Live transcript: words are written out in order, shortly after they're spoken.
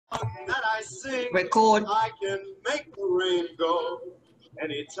that I sing. Record. I can make the rain go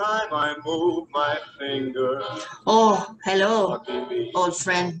anytime I move my finger. Oh, hello, old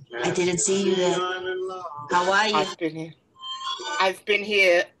friend. I didn't see you there. How are you? I've been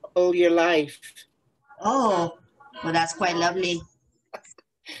here all your life. Oh, well, that's quite lovely.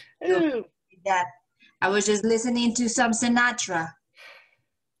 Oh, That I was just listening to some Sinatra.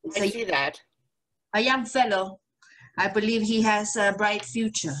 I see that. A young fellow. I believe he has a bright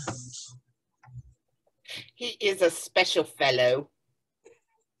future. He is a special fellow.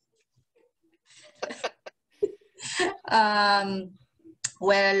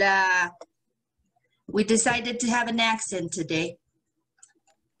 Well, we decided to have an accent today.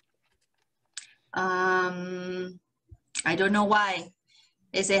 I don't know why.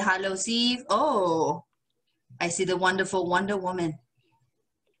 They say hello, Steve. Oh, I see the wonderful Wonder Woman.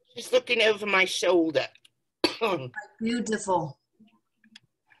 She's looking over my shoulder. Beautiful.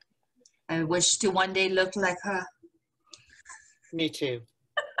 I wish to one day look like her. Me too.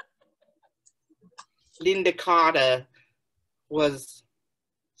 Linda Carter was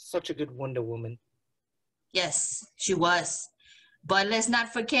such a good Wonder Woman. Yes, she was. But let's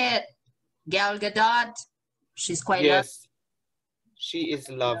not forget Gal Gadot. She's quite lovely. Yes, she is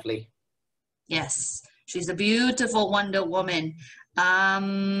lovely. Yes, she's a beautiful Wonder Woman.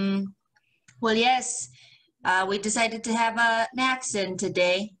 Well, yes, we decided to have an accent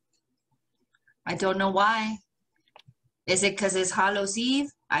today. I don't know why. Is it because it's Hallows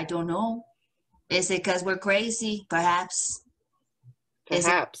Eve? I don't know. Is it because we're crazy? Perhaps.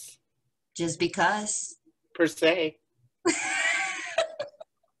 Perhaps. Is it just because? Per se.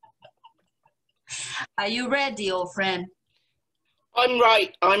 Are you ready, old friend? I'm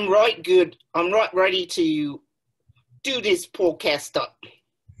right good. I'm right ready to do this podcast up.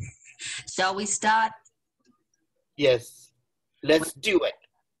 Shall we start? Yes, let's do it.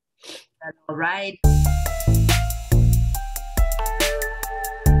 All right.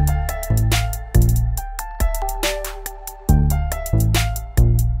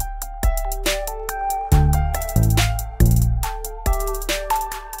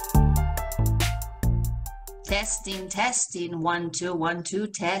 Testing, 1, 2, 1, 2,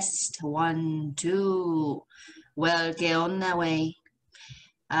 test, 1, 2. Well, get on the way.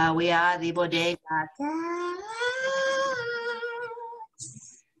 We are the Bodega.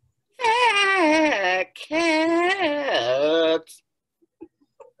 Cats.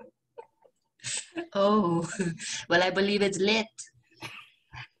 Oh, well, I believe it's lit.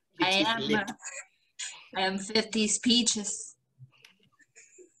 I am 50s Pchs.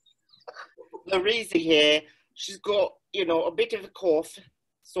 Laureezy here. She's got, a bit of a cough.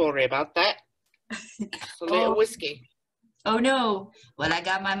 Sorry about that. It's a little whiskey. Oh, no. Well, I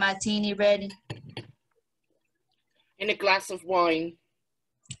got my martini ready. And a glass of wine.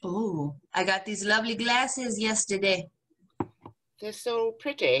 Oh, I got these lovely glasses yesterday. They're so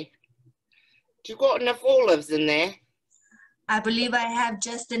pretty. You got enough olives in there? I believe I have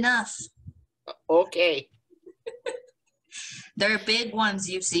just enough. Okay. They're big ones,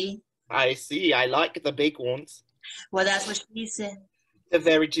 you see. I see. I like the big ones. Well, that's what she said. They're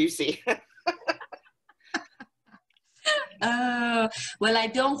very juicy. Well, I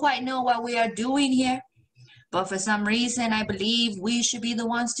don't quite know what we are doing here, but for some reason, I believe we should be the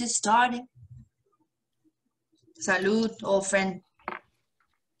ones to start it. Salud, old friend.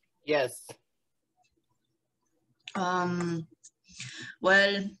 Yes. Well,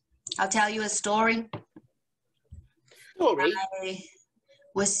 I'll tell you a story. Story? I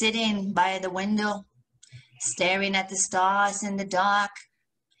was sitting by the window, staring at the stars in the dark.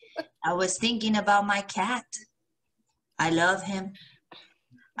 I was thinking about my cat. I love him.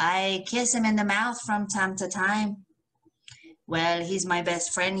 I kiss him in the mouth from time to time. Well, he's my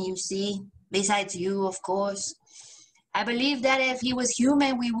best friend, you see, besides you, of course. I believe that if he was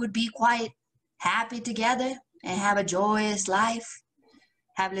human, we would be quite happy together and have a joyous life,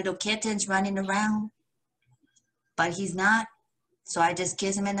 have little kittens running around. But he's not, so I just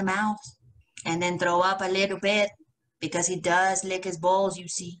kiss him in the mouth and then throw up a little bit because he does lick his balls, you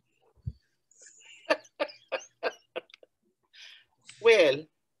see. Well,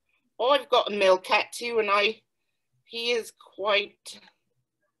 I've got a male cat too, and he is quite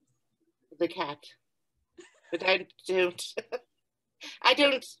the cat. But I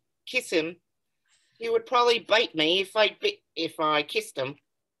don't kiss him. He would probably bite me if I kissed him.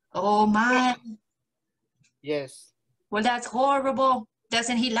 Oh my. Yes. Well, that's horrible.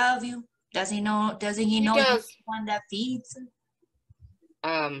 Doesn't he love you? Doesn't he know He you're does. the one that feeds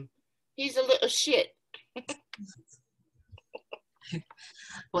him? He's a little shit.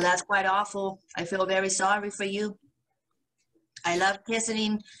 Well, that's quite awful. I feel very sorry for you. I love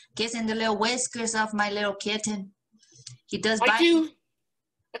kissing the little whiskers of my little kitten. He does I bite do. me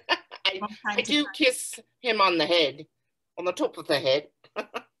from I time to do time. kiss him on the head, on the top of the head.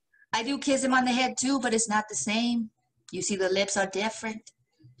 I do kiss him on the head too, but it's not the same. You see, the lips are different.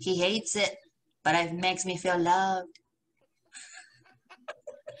 He hates it, but it makes me feel loved.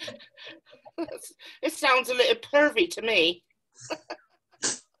 It sounds a little pervy to me.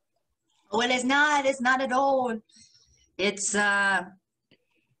 Well, it's not. It's not at all. It's a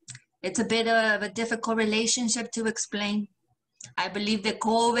bit of a difficult relationship to explain. I believe that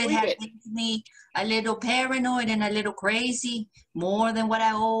COVID Believe has it. made me a little paranoid and a little crazy, more than what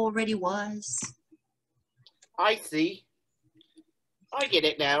I already was. I see. I get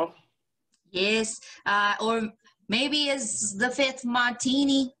it now. Yes, or maybe it's the fifth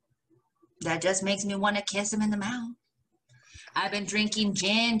martini that just makes me want to kiss him in the mouth. I've been drinking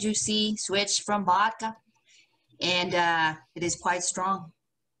gin, you see, switched from vodka, and it is quite strong.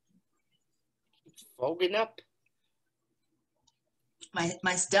 It's fogging up.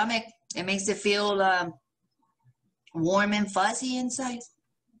 My stomach, it makes it feel warm and fuzzy inside.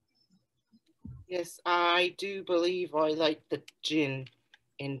 Yes, I do believe I like the gin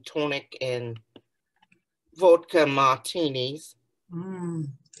and tonic and vodka martinis.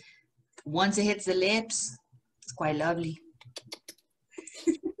 Once it hits the lips, it's quite lovely.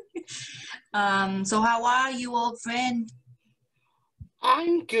 So how are you, old friend?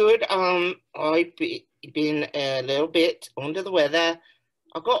 I'm good. I've been a little bit under the weather.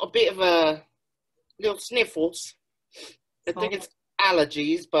 I got a bit of a little sniffles. I think it's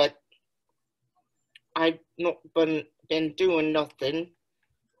allergies, but I've not been doing nothing.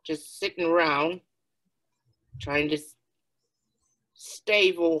 Just sitting around, trying to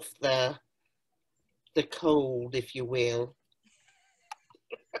stave off the cold, if you will.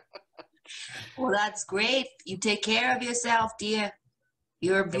 Well, that's great. You take care of yourself, dear.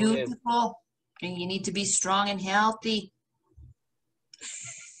 You're beautiful, and you need to be strong and healthy.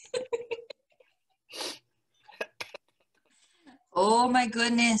 Oh my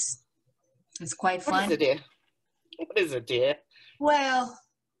goodness. It's quite fun. What is it, dear? What is it, dear? Well,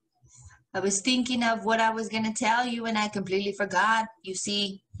 I was thinking of what I was going to tell you, and I completely forgot. You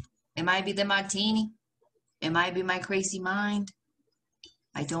see, it might be the martini. It might be my crazy mind.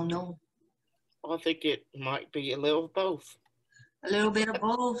 I don't know. I think it might be a little of both. A little bit of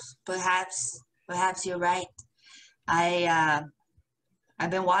both, perhaps. Perhaps you're right. I've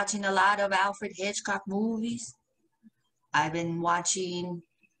been watching a lot of Alfred Hitchcock movies. I've been watching,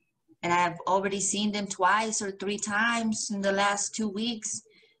 and I've already seen them twice or 3 times in the last 2 weeks.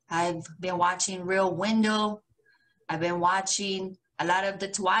 I've been watching Rear Window. I've been watching a lot of the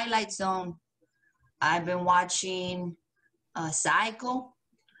Twilight Zone. I've been watching Psycho,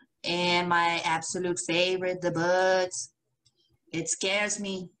 and my absolute favorite, The Buds. It scares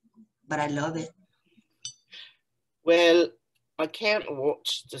me, but I love it. Well, I can't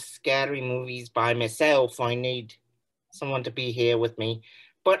watch the scary movies by myself. I need someone to be here with me.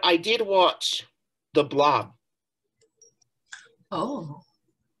 But I did watch The Blob. Oh.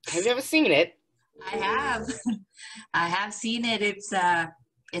 Have you ever seen it? I have. I have seen it. It's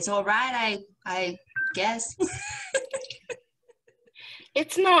all right, I guess.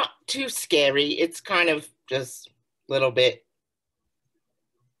 It's not too scary. It's kind of just a little bit.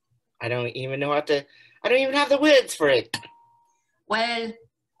 I don't even have the words for it. Well,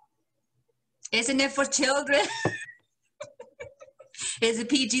 isn't it for children? Is it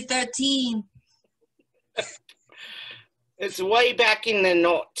PG-13? It's way back in the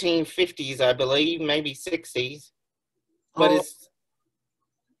 1950s, I believe, maybe 60s. But it's,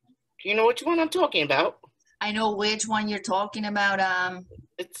 do you know which one I'm talking about? I know which one you're talking about.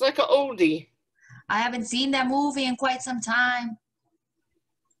 It's like an oldie. I haven't seen that movie in quite some time.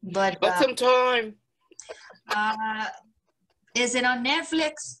 But some time. Is it on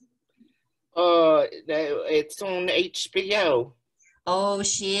Netflix? It's on HBO. Oh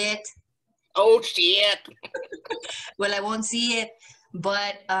shit. Oh shit. Well, I won't see it.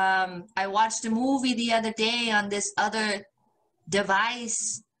 But I watched a movie the other day on this other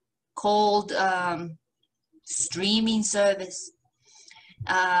device called streaming service.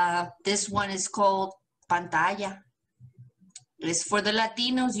 This one is called Pantalla. It's for the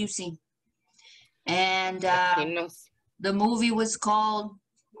Latinos, you see. And the movie was called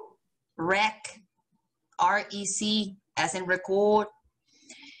Rec, R-E-C, as in record.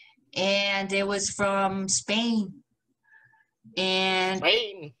 And it was from Spain. And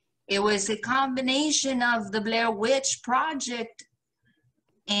it was a combination of the Blair Witch Project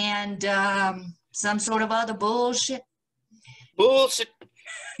and some sort of other bullshit. Bullshit.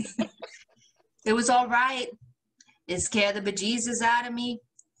 It was all right. It scared the bejesus out of me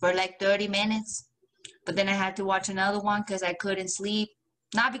for like 30 minutes. But then I had to watch another one because I couldn't sleep.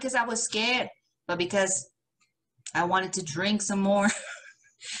 Not because I was scared, but because I wanted to drink some more.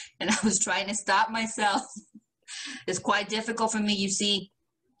 And I was trying to stop myself. It's quite difficult for me, you see.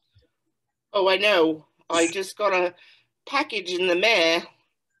 Oh, I know. I just got a package in the mail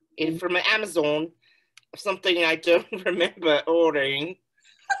from Amazon of something I don't remember ordering.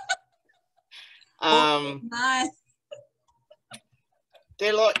 Oh my.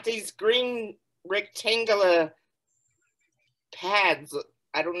 They're like these green rectangular pads.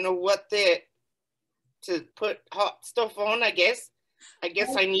 I don't know what they're to put hot stuff on, I guess. I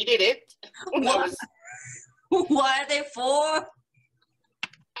guess I needed it when I was... What are they for?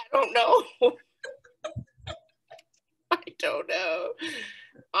 I don't know. I don't know.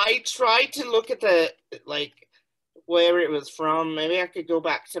 I tried to look at the, like, where it was from. Maybe I could go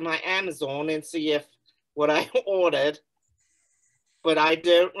back to my Amazon and see if what I ordered, but I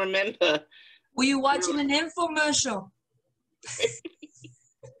don't remember. Were you watching an infomercial?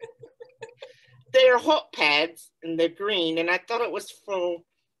 They're hot pads and they're green, and I thought it was for,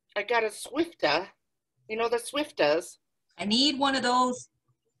 I got a Swifter. You know the Swifters? I need one of those.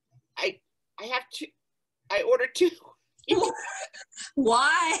 I have to, I ordered 2.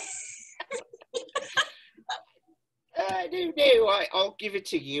 Why? I don't know. I'll give it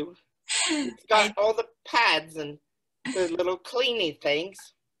to you. It's got all the pads and the little cleaning things.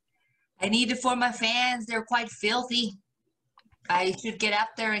 I need it for my fans. They're quite filthy. I should get up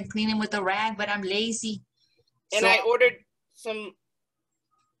there and clean them with a rag, but I'm lazy. And I ordered some,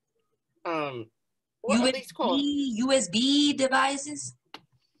 what are these called? USB devices.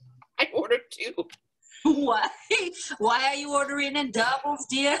 I ordered 2. Why? Why are you ordering in doubles,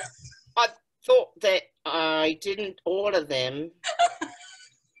 dear? I thought that I didn't order them.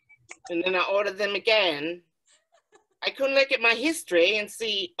 And then I ordered them again. I couldn't look at my history and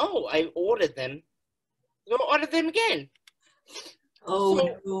see, oh, I ordered them. So I ordered them again. Oh,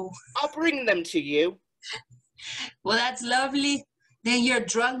 so no. I'll bring them to you. Well, that's lovely. Then your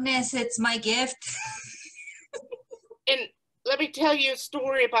drunkenness, it's my gift. And let me tell you a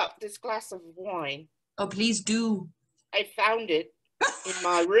story about this glass of wine. Oh, please do. I found it in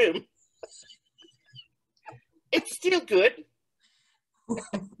my room. It's still good.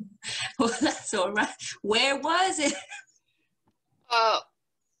 Well, that's all right. Where was it?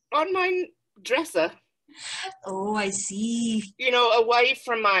 On my dresser. Oh, I see. You know, away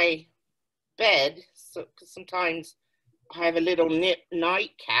from my bed. So, 'cause sometimes I have a little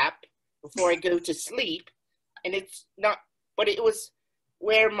nightcap before I go to sleep. And it's not, but it was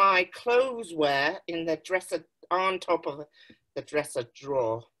where my clothes were in the dresser, on top of the dresser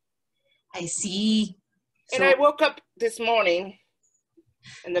drawer. I see. And I woke up this morning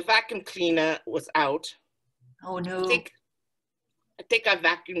and the vacuum cleaner was out. Oh, no. I think I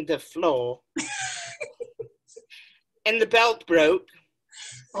vacuumed the floor. And the belt broke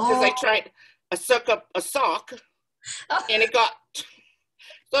because I suck up a sock and it got, so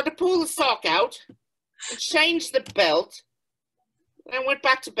I had to pull the sock out and change the belt and I went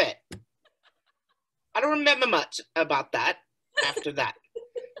back to bed. I don't remember much about that after that.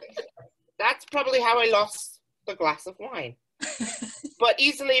 That's probably how I lost the glass of wine. But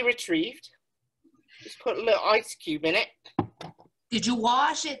easily retrieved. Just put a little ice cube in it. Did you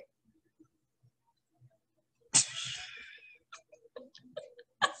wash it?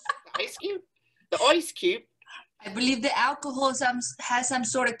 The ice cube. I believe the alcohol has some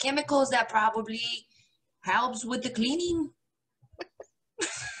sort of chemicals that probably helps with the cleaning.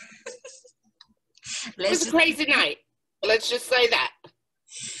 It was a crazy night. Let's just say that.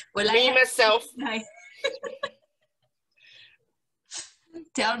 Well, myself.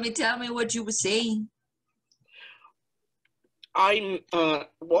 Tell me what you were saying. I'm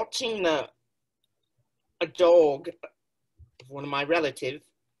watching a dog of one of my relatives.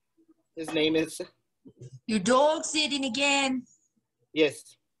 His name is... Your dog sitting again?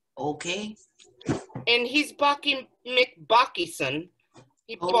 Yes. Okay. And he's barking McBuckison.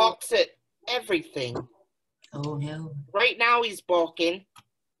 He barks at everything. Oh, no. Right now he's barking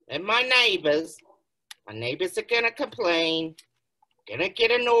at my neighbors. My neighbors are going to complain. Going to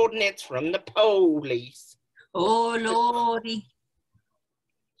get an ordinance from the police. Oh, Lordy.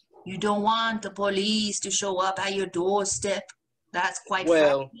 You don't want the police to show up at your doorstep. That's quite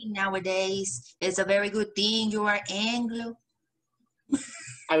frightening nowadays. It's a very good thing you are Anglo.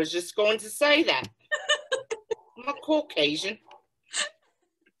 I was just going to say that. I'm a Caucasian.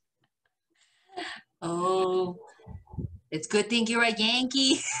 Oh, it's good thing you're a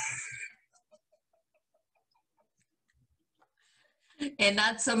Yankee. And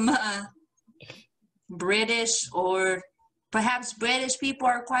not some British, or perhaps British people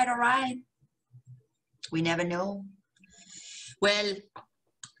are quite all right. We never know. Well,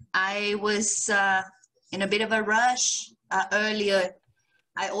 I was in a bit of a rush earlier.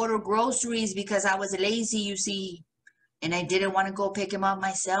 I ordered groceries because I was lazy, you see, and I didn't want to go pick them up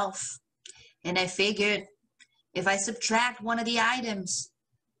myself. And I figured if I subtract one of the items,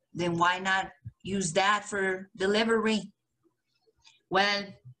 then why not use that for delivery? Well,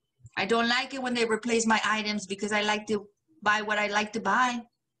 I don't like it when they replace my items because I like to buy what I like to buy.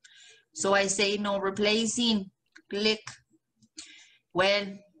 So I say no replacing, click. Well,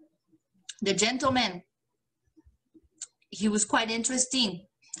 the gentleman, he was quite interesting.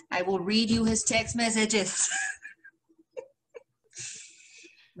 I will read you his text messages.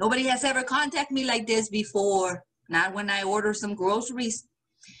 Nobody has ever contacted me like this before, not when I order some groceries.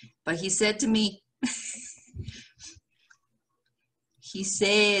 But he said to me, he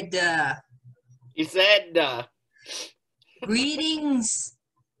said, greetings,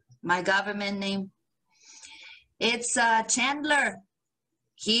 my government name. It's Chandler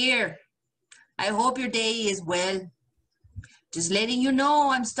here. I hope your day is well. Just letting you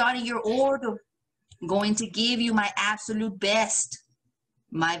know I'm starting your order. I'm going to give you my absolute best,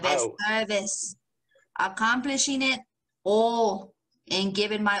 my best service, accomplishing it all and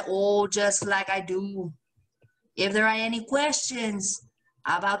giving my all just like I do. If there are any questions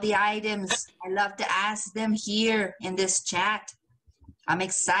about the items, I love to ask them here in this chat. I'm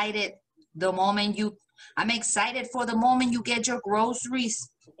excited for the moment you get your groceries.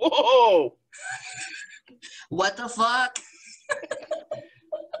 Whoa! What the fuck?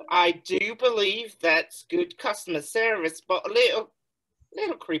 I do believe that's good customer service, but a little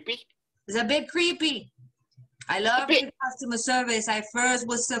creepy. It's a bit creepy. I love good customer service. I first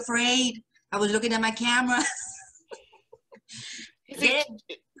was afraid. I was looking at my camera. Is it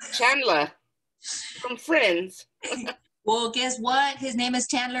Chandler from Friends? Well, guess what? His name is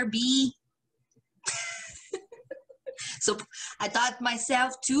Chandler B. So I thought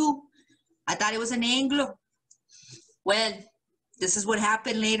myself too. I thought it was an Anglo. Well, this is what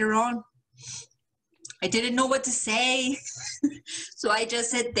happened later on. I didn't know what to say. So I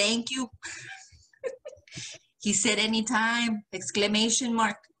just said, thank you. He said, anytime, exclamation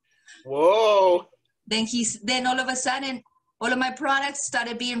mark. Whoa. Then all of a sudden, all of my products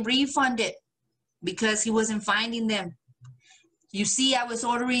started being refunded because he wasn't finding them. You see, I was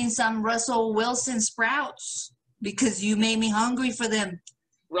ordering some Russell Wilson sprouts because you made me hungry for them.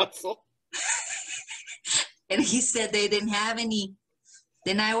 Russell. And he said they didn't have any.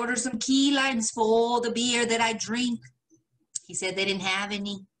 Then I ordered some key limes for all the beer that I drink. He said they didn't have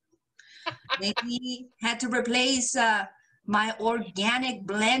any. Then he had to replace my organic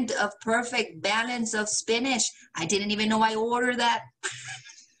blend of perfect balance of spinach. I didn't even know I ordered that.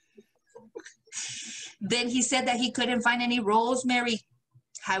 Then he said that he couldn't find any rosemary.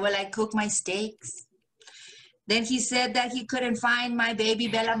 How will I cook my steaks? Then he said that he couldn't find my baby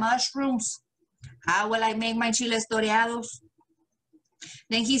Bella mushrooms. How will I make my chiles toreados?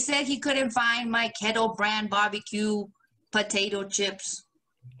 Then he said he couldn't find my Kettle brand barbecue potato chips.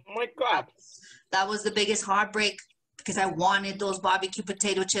 Oh my God. That was the biggest heartbreak because I wanted those barbecue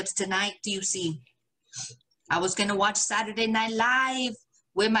potato chips tonight, do you see? I was going to watch Saturday Night Live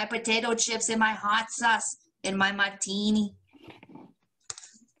with my potato chips and my hot sauce and my martini.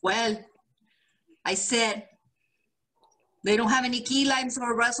 Well, I said, they don't have any key limes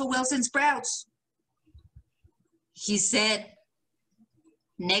or Russell Wilson sprouts. He said,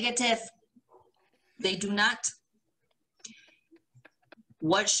 negative, they do not.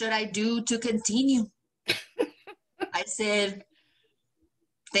 What should I do to continue? I said,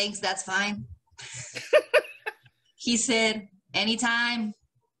 thanks, that's fine. He said, anytime.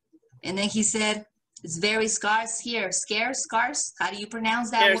 And then he said, it's very scarce here. Scarce? How do you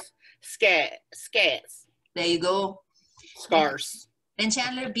pronounce that word? Scarce. There you go. Scarce. Then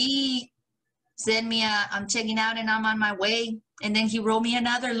Chandler B sent me I'm checking out and I'm on my way. And then he wrote me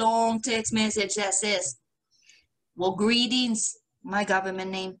another long text message that says, well, greetings, my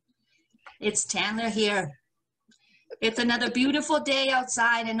government name. It's Chandler here. It's another beautiful day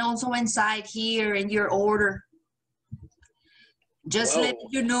outside and also inside here in your order. Just letting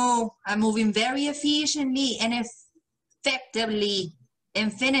you know, I'm moving very efficiently and effectively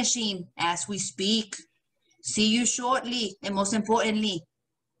and finishing as we speak. See you shortly, and most importantly,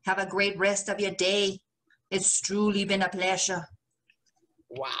 have a great rest of your day. It's truly been a pleasure.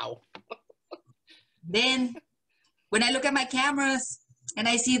 Wow. Then, when I look at my cameras and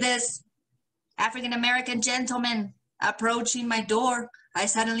I see this African-American gentleman approaching my door, I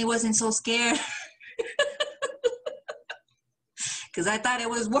suddenly wasn't so scared. Because I thought it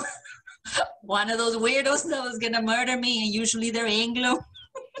was One of those weirdos that was gonna murder me, and usually they're Anglo.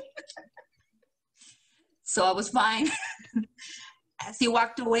 So I was fine. As he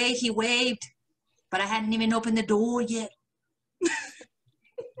walked away, he waved, but I hadn't even opened the door yet.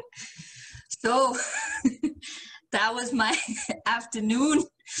 So that was my afternoon.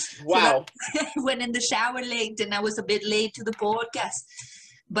 Wow. So I went in the shower late, and I was a bit late to the podcast.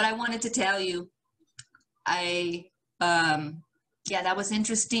 But I wanted to tell you, yeah, that was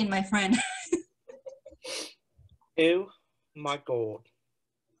interesting, my friend. Oh my God.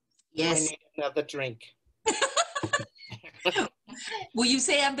 Yes. I need another drink. Will you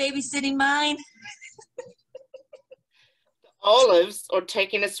say I'm babysitting mine? Olives are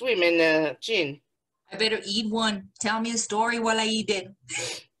taking a swim in gin. I better eat one. Tell me a story while I eat it.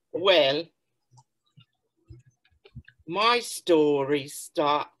 Well, my story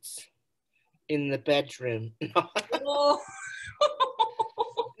starts in the bedroom. Oh.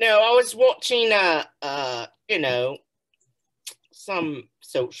 No, I was watching, some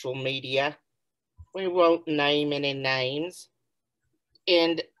social media. We won't name any names.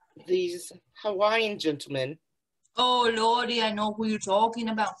 And these Hawaiian gentlemen Oh, Lordy, I know who you're talking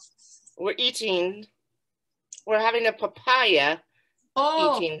about. we're having a papaya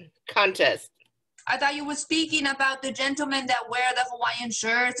Oh, eating contest. I thought you were speaking about the gentlemen that wear the Hawaiian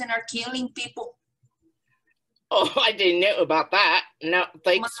shirts and are killing people. Oh, I didn't know about that. No,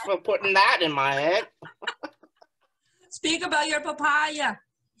 thanks for putting that in my head. Speak about your papaya.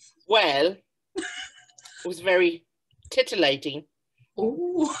 Well, it was very titillating.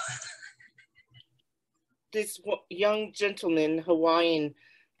 Oh. This young gentleman, Hawaiian,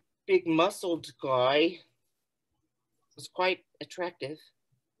 big muscled guy, was quite attractive.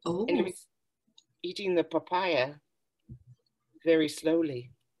 Oh. And he was eating the papaya very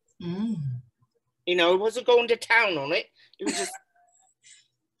slowly. Mm. You know, he wasn't going to town on it. It was just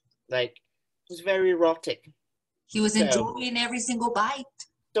like, it was very erotic. He was enjoying every single bite.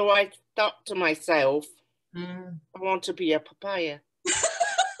 So I thought to myself, Mm. I want to be a papaya.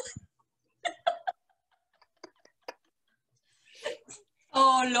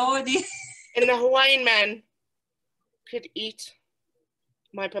 Oh, Lordy. And the Hawaiian man could eat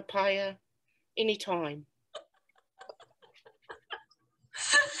my papaya anytime.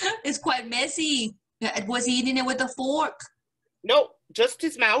 It's quite messy. Was he eating it with a fork? Nope, just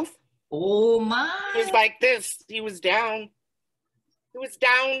his mouth. Oh, my. It was like this. He was down. He was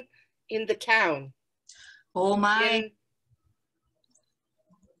down in the town. Oh, my.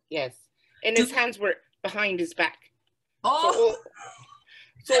 Yes. And his hands were behind his back. Oh.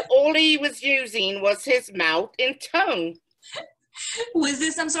 So all he was using was his mouth and tongue. Was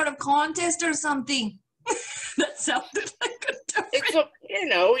this some sort of contest or something? That sounded like a different...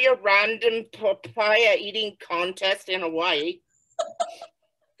 It's your random papaya eating contest in Hawaii.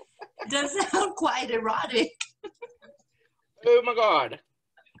 Does sound quite erotic. Oh my God.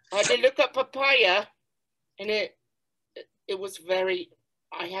 I had to look up papaya, and it was very,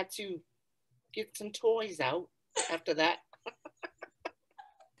 I had to get some toys out after that.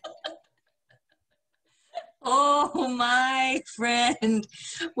 Oh, my friend.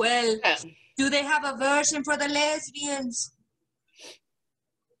 Well, Yeah. do they have a version for the lesbians?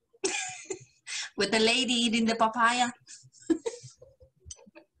 With the lady eating the papaya?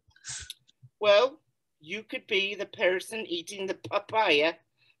 Well, you could be the person eating the papaya.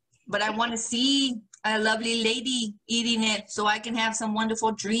 But I want to see a lovely lady eating it so I can have some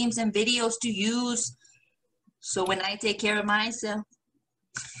wonderful dreams and videos to use. So when I take care of myself.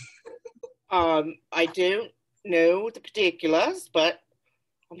 I don't know the particulars, but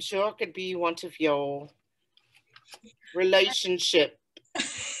I'm sure it could be one of your relationship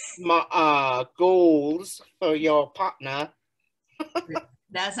goals for your partner.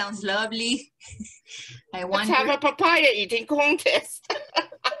 That sounds lovely. Let's have a papaya eating contest.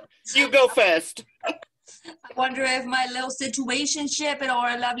 You go first. I wonder if my little situationship or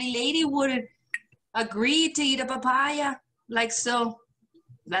a lovely lady would agree to eat a papaya like so.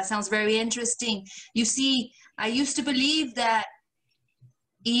 That sounds very interesting. You see, I used to believe that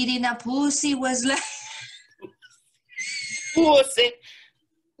eating a pussy was like...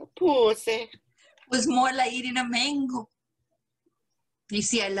 Pussy. Was more like eating a mango. You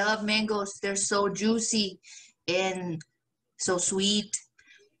see, I love mangoes. They're so juicy and so sweet.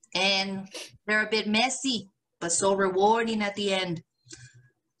 And they're a bit messy, but so rewarding at the end.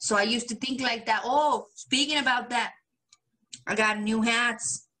 So I used to think like that. Oh, speaking about that, I got new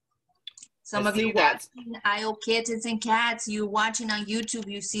hats. Some of you watching IO Kittens and Cats, you watching on YouTube,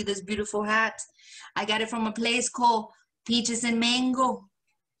 you see this beautiful hat. I got it from a place called Peaches and Mango,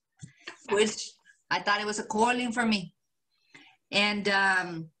 which I thought it was a calling for me. And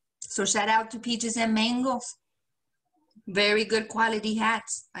So shout out to Peaches and Mangoes. Very good quality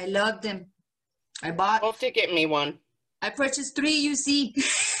hats. I love them. I Have to get me one. I purchased 3, you see.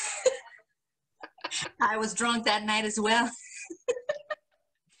 I was drunk that night as well.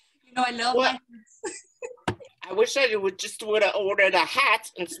 You know, I love my hats. I wish I would have ordered a hat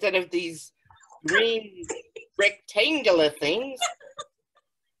instead of these green rectangular things.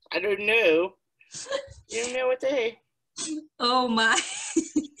 I don't know. You don't know what they. Oh my.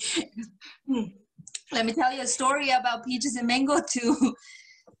 Let me tell you a story about Peaches and Mango too.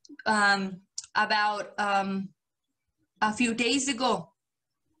 About a few days ago,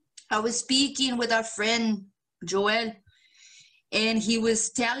 I was speaking with our friend Joel, and he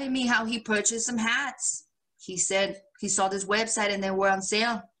was telling me how he purchased some hats. He said he saw this website and they were on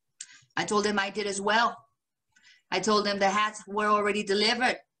sale. I told him I did as well. I told him the hats were already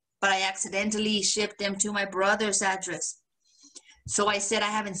delivered, but I accidentally shipped them to my brother's address. So I said I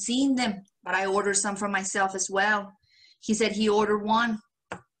haven't seen them, but I ordered some for myself as well. He said he ordered one.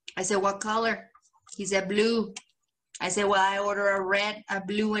 I said, what color? He said blue. I said, well, I ordered a red, a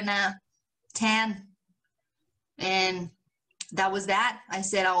blue, and a tan. And that was that. I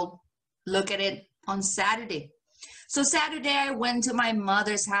said, I'll look at it on Saturday. So Saturday, I went to my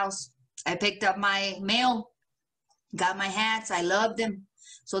mother's house. I picked up my mail, got my hats. I loved them.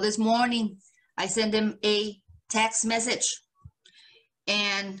 So this morning, I sent him a text message.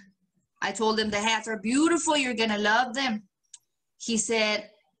 And I told him the hats are beautiful. You're going to love them. He said,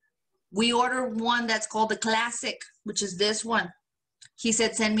 we ordered one that's called the Classic, which is this one. He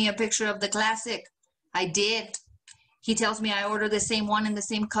said, send me a picture of the Classic. I did. He tells me I ordered the same one in the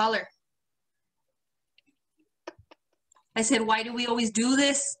same color. I said, why do we always do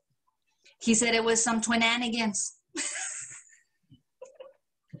this? He said it was some twinanigans.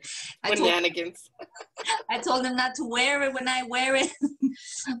 I told him not to wear it when I wear it.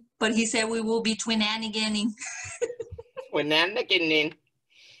 But he said we will be twinaniganing. Twinaniganing.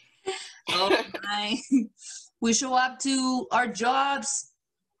 Oh my. We show up to our jobs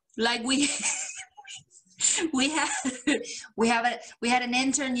like we had an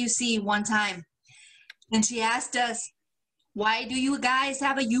intern, you see, one time. And she asked us, why do you guys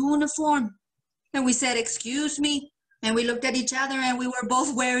have a uniform? And we said, excuse me. And we looked at each other and we were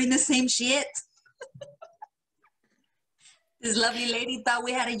both wearing the same shit. This lovely lady thought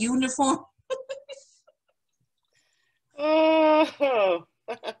we had a uniform. Oh.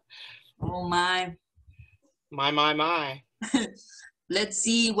 Oh my. My. Let's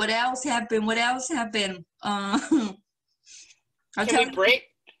see what else happened. Can we break?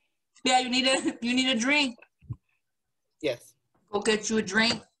 Yeah, you need a drink. Yes. Go get you a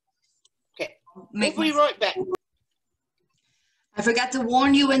drink. Okay. We'll be right back. I forgot to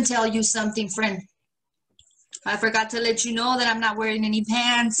warn you and tell you something, friend. I forgot to let you know that I'm not wearing any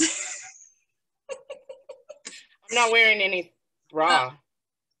pants. I'm not wearing any bra.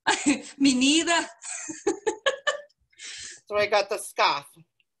 Me neither. So I got the scarf.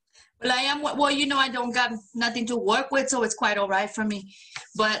 Well, I am. Well, you know, I don't got nothing to work with, so it's quite all right for me.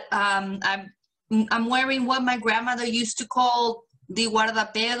 But I'm wearing what my grandmother used to call the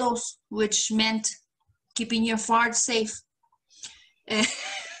guardapedos, which meant keeping your farts safe. So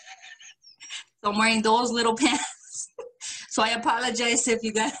I'm wearing those little pants. So I apologize if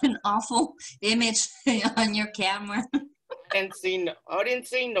you got an awful image on your camera. I didn't see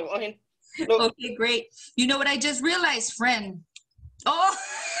no. Look. Okay, great. You know what I just realized, friend? Oh,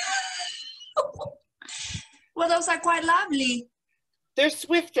 well, those are quite lovely. They're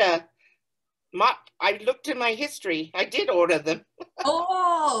Swifter. I looked in my history. I did order them.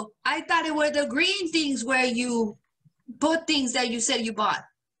 Oh, I thought it were the green things where you put things that you said you bought.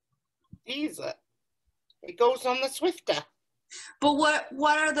 These are. It goes on the Swifter. But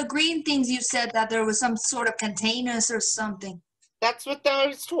what are the green things you said that there was some sort of containers or something? That's what I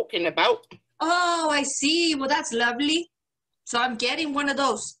was talking about. Oh, I see. Well, that's lovely. So I'm getting one of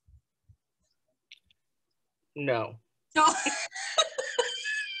those. No. Oh.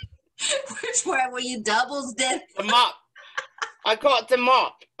 Which one were you doubles then? The mop. I got the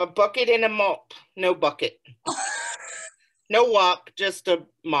mop. A bucket and a mop. No bucket. No wop, just a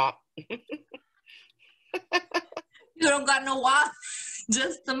mop. You don't got no wop,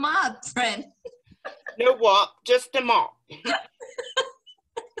 just a mop, friend. No wop, just a mop.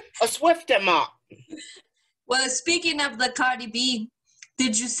 A Swifter mop. Well, speaking of the Cardi B,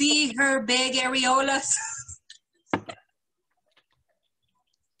 did you see her big areolas?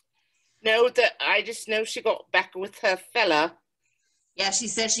 No, I just know she got back with her fella. Yeah, she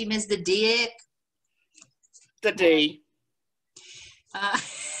said she missed the dick. The D.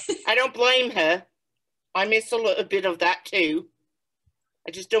 I don't blame her. I miss a little bit of that too.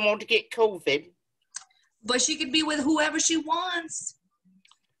 I just don't want to get COVID. But she could be with whoever she wants.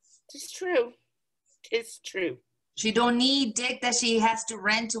 It's true. It's true. She don't need dick that she has to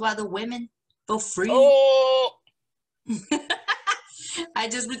rent to other women for free. Oh! I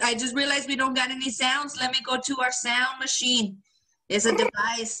just realized we don't got any sounds. Let me go to our sound machine. It's a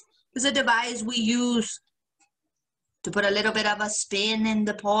device. It's a device we use to put a little bit of a spin in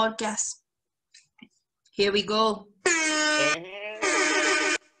the podcast. Here we go.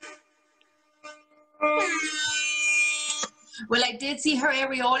 Well, I did see her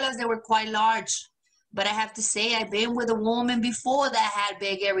areolas. They were quite large. But I have to say, I've been with a woman before that had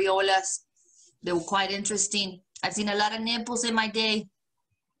big areolas. They were quite interesting. I've seen a lot of nipples in my day.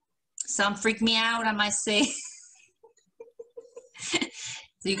 Some freak me out, I might say.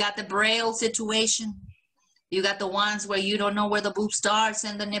 So you got the braille situation. You got the ones where you don't know where the boob starts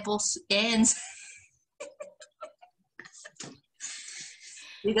and the nipples ends.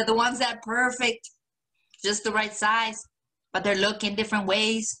 You got the ones that are perfect, just the right size, but they're looking different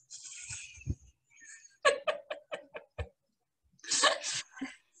ways.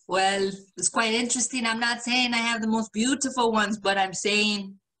 Well, it's quite interesting. I'm not saying I have the most beautiful ones, but I'm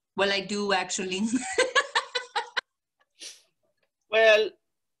saying, well, I do actually. Well,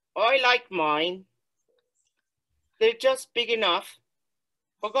 I like mine. They're just big enough.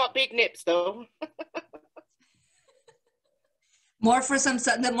 I've got big nips though. More for some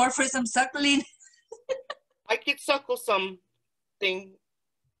suckling. I could suckle something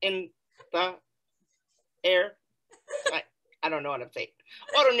in the air. I don't know what I'm saying.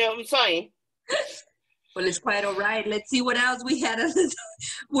 I don't know what I'm saying. Well, it's quite all right. Let's see what else we had.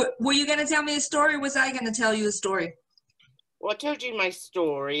 Were you going to tell me a story, or was I going to tell you a story? Well, I told you my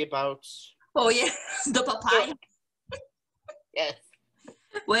story about... Oh, yeah, the papaya. Yes.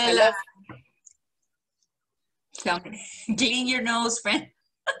 Well, tell me. Clean your nose, friend.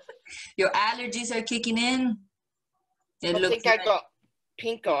 Your allergies are kicking in. I think I got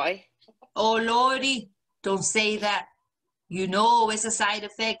pink eye. Oh, Lordy. Don't say that. You know it's a side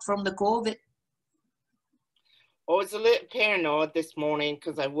effect from the COVID. I was a little paranoid this morning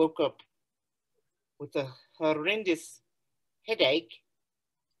because I woke up with a horrendous headache,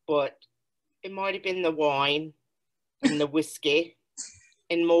 but it might have been the wine and the whiskey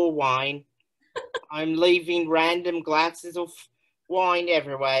and more wine. I'm leaving random glasses of wine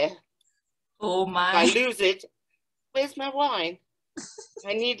everywhere. Oh, my. If I lose it, where's my wine?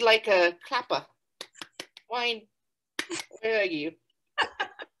 I need like a clapper. Wine, where are you?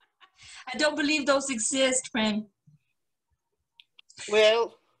 I don't believe those exist, friend.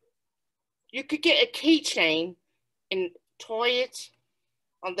 Well, you could get a keychain and tie it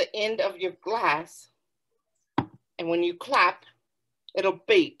on the end of your glass, and when you clap, it'll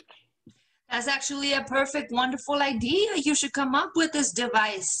beep. That's actually a perfect, wonderful idea. You should come up with this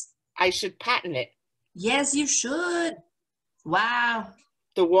device. I should patent it. Yes, you should. Wow.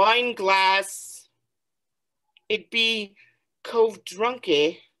 The wine glass, it'd be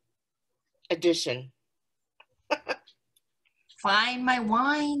covdrunkiness edition. Find my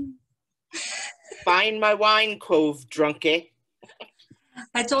wine. Find my wine, covdrunkiness.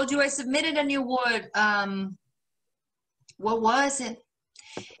 I told you I submitted a new word. What was it?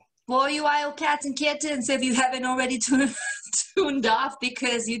 Boy, you IO cats and kittens, if you haven't already tuned off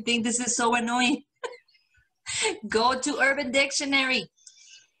because you think this is so annoying. Go to Urban Dictionary.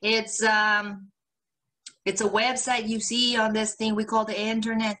 It's a website you see on this thing we call the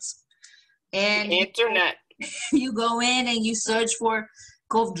internet. And Internet. You go in and you search for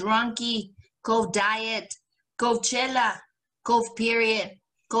Cove Drunky, Cove Diet, Cove Chilla, Cove Period,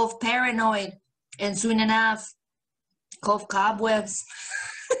 Cove Paranoid, and soon enough, Cove Cobwebs.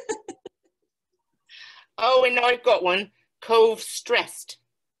 Oh, and I've got one, Cove Stressed.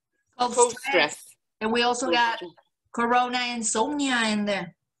 Cove Stress. And we also got Corona Insomnia in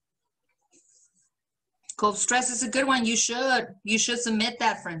there. Cove Stress is a good one. You should submit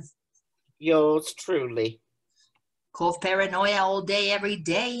that, friend. Yours truly. Cove Paranoia all day, every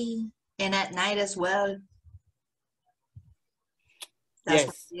day, and at night as well. That's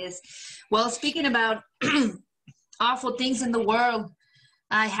what it is. Well, speaking about awful things in the world,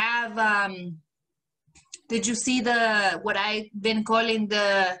 I have, did you see what I've been calling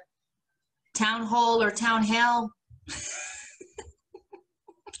the town hall or town hell?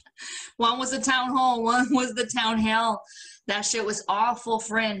 One was the town hall, one was the town hell. That shit was awful,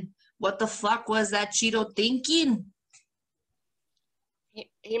 friend. What the fuck was that Cheeto thinking?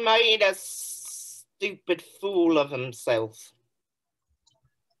 He made a stupid fool of himself.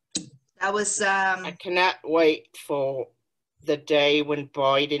 That was, I cannot wait for the day when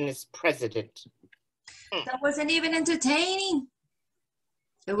Biden is president. That wasn't even entertaining.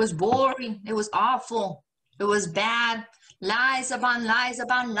 It was boring. It was awful. It was bad. Lies upon lies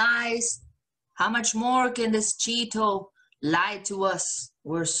upon lies. How much more can this Cheeto lie to us?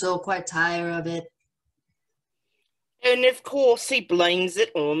 We're so quite tired of it. And of course, he blames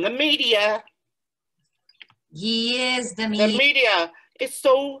it on the media. He is the The media. media is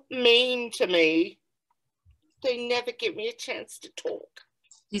so mean to me. They never give me a chance to talk.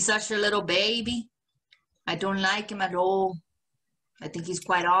 He's such a little baby. I don't like him at all. I think he's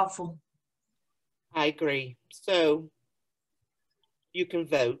quite awful. I agree. So, you can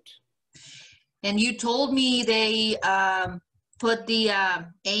vote. And you told me they put the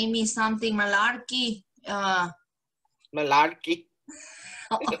Amy something Malarkey Malarkey.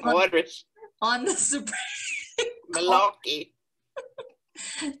 Irish. on the Supreme. Malarkey.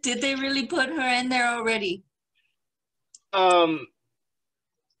 Did they really put her in there already?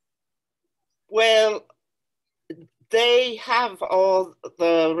 Well, they have all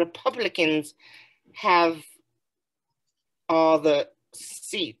the Republicans have all the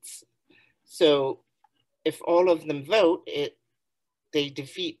seats. So if all of them vote, they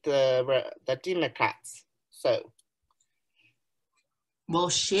defeat the Democrats. So Well,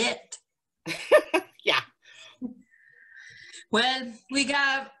 shit. yeah. Well, we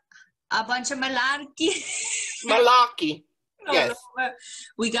got a bunch of malarkey. Malarkey. Yes.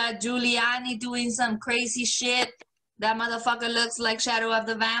 We got Giuliani doing some crazy shit. That motherfucker looks like Shadow of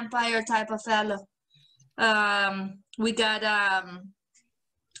the Vampire type of fella. We got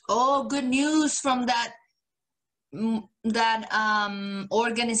good news from that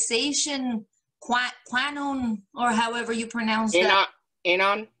organization Quanon, or however you pronounce that.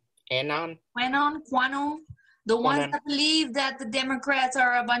 Quanon. The ones that believe that the Democrats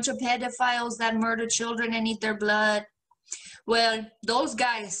are a bunch of pedophiles that murder children and eat their blood. Well, those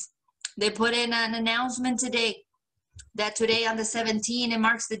guys, they put in an announcement today that today on the 17th, it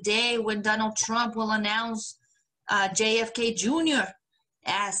marks the day when Donald Trump will announce JFK Jr.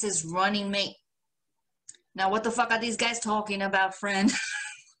 as his running mate. Now, what the fuck are these guys talking about, friend?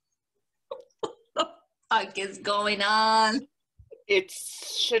 What the fuck is going on?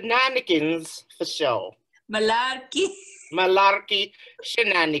 It's shenanigans for sure. Malarkey. Malarkey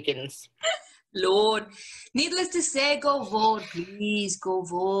shenanigans. Lord, needless to say, go vote, please. Go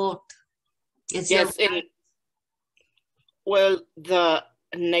vote. It's yes, your right. Well, the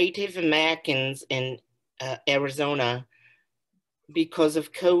Native Americans in Arizona, because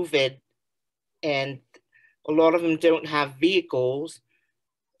of COVID, and a lot of them don't have vehicles,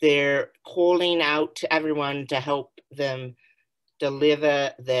 they're calling out to everyone to help them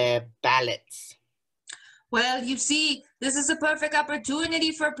deliver their ballots. Well, you see, this is a perfect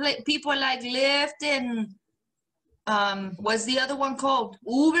opportunity for people like Lyft and what's the other one called?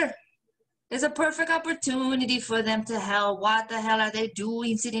 Uber. It's a perfect opportunity for them to help. What the hell are they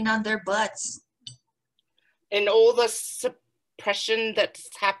doing sitting on their butts? And all the suppression that's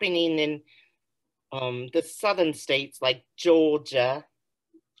happening in the southern states like Georgia.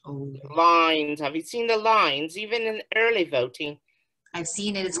 Oh. Lines. Have you seen the lines? Even in early voting. I've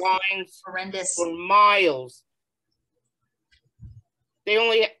seen it. It's lines horrendous. For miles. They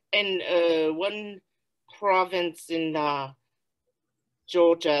only, in one province in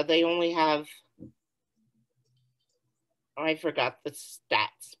Georgia, they only have, I forgot the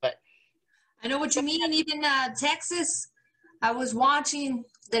stats, but. I know what you mean. Even Texas, I was watching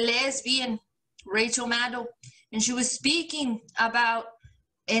the lesbian Rachel Maddow, and she was speaking about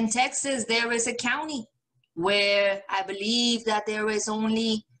in Texas, there is a county where I believe that there is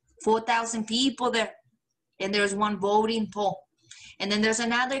only 4,000 people there, and there's one voting poll. And then there's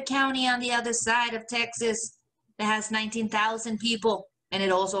another county on the other side of Texas that has 19,000 people, and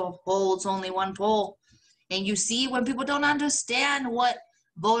it also holds only one poll. And you see, when people don't understand what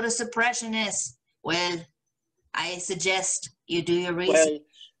voter suppression is, well, I suggest you do your research.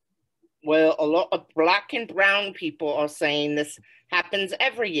 Well, a lot of black and brown people are saying this happens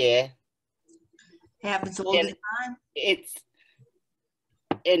every year. It happens all the time.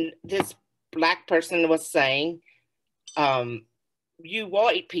 And this black person was saying, you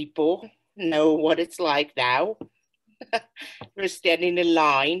white people know what it's like now. We're standing in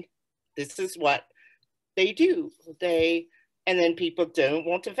line. This is what they do. And then people don't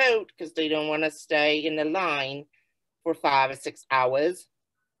want to vote because they don't want to stay in the line for 5 or 6 hours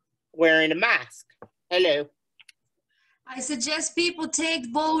wearing a mask. Hello. I suggest people take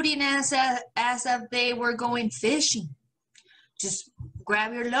voting as if they were going fishing. Just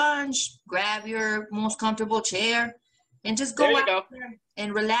grab your lunch, grab your most comfortable chair, and just go out there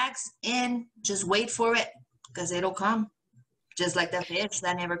and relax and just wait for it, because it'll come. Just like the fish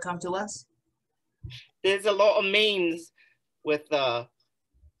that never come to us. There's a lot of memes with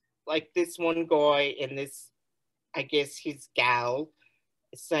like this one guy and this, I guess his gal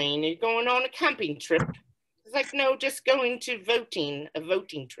is saying, you're going on a camping trip. It's like, no, just going to a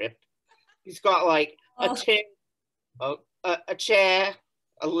voting trip. He's got like a chair,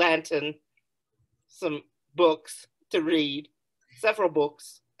 a lantern, some books to read, several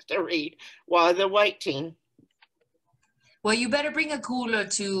books to read while they're waiting. Well, you better bring a cooler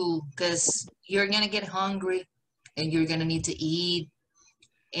too, because you're going to get hungry and you're going to need to eat.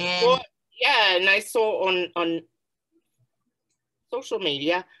 And well, yeah, and I saw on social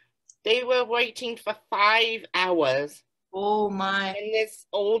media, they were waiting for 5 hours. Oh my. And this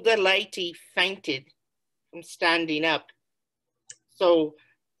older lady fainted from standing up. So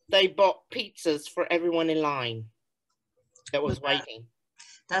they bought pizzas for everyone in line that was waiting.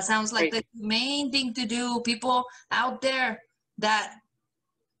 That sounds like the main thing to do. People out there that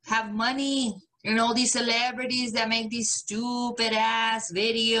have money, you know, these celebrities that make these stupid ass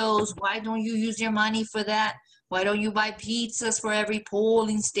videos. Why don't you use your money for that? Why don't you buy pizzas for every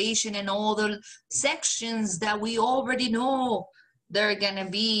polling station and all the sections that we already know they're going to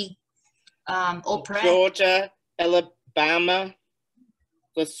be oppressed? Georgia, Alabama,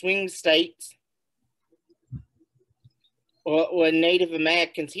 the swing states, or Native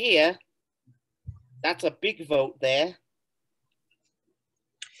Americans here, that's a big vote there.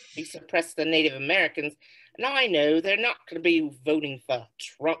 They suppress the Native Americans. And I know they're not going to be voting for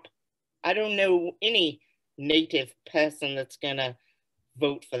Trump. I don't know any Native person that's going to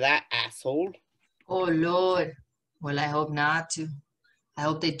vote for that asshole. Oh, Lord. Well, I hope not to. I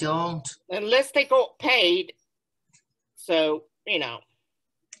hope they don't. Unless they got paid. So, you know.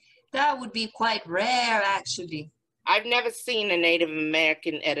 That would be quite rare, actually. I've never seen a Native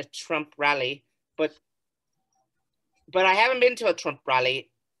American at a Trump rally, but I haven't been to a Trump rally,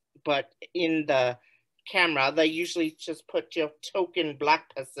 but in the camera, they usually just put your token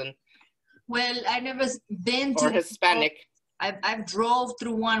black person. Well, I've never been to... Or Hispanic. I've drove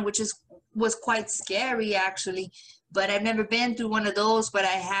through one, which was quite scary, actually. But I've never been through one of those, but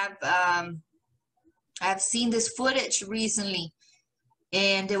I've seen this footage recently.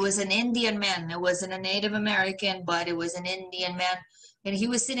 And it was an Indian man. It wasn't a Native American, but it was an Indian man. And he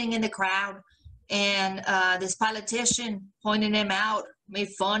was sitting in the crowd. And this politician pointed him out, made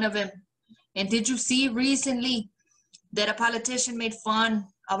fun of him. And did you see recently that a politician made fun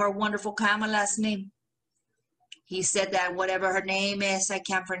of our wonderful Kamala's name? He said that whatever her name is, I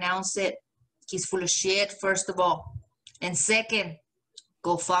can't pronounce it. He's full of shit, first of all. And second,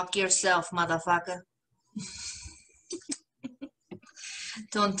 go fuck yourself, motherfucker.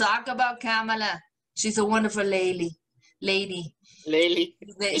 Don't talk about Kamala. She's a wonderful lady.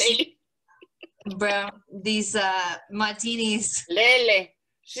 Bro, these martinis. Lele.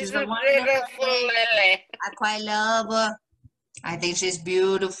 She's a beautiful Lele. I quite love her. I think she's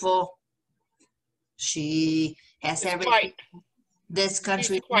beautiful. She has everything this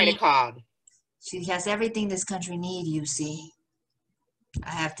country needs. Quite a card. She has everything this country needs, you see.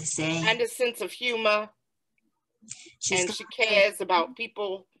 I have to say. And a sense of humor. She cares about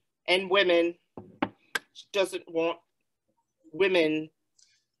people and women. She doesn't want women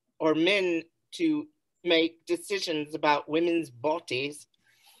or men to make decisions about women's bodies.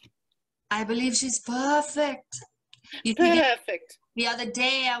 I believe she's perfect. Perfect. The other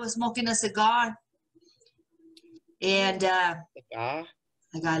day I was smoking a cigar and I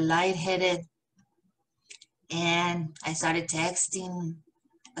got lightheaded and I started texting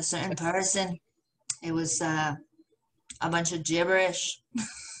a certain person. It was a bunch of gibberish,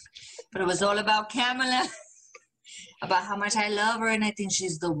 but it was all about Kamala, about how much I love her and I think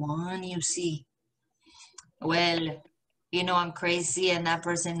she's the one, you see. Well, you know, I'm crazy and that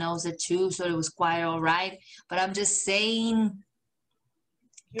person knows it too, so it was quite all right. But I'm just saying.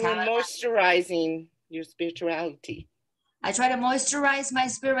 You're moisturizing your spirituality. I try to moisturize my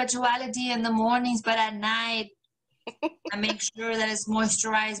spirituality in the mornings, but at night, I make sure that it's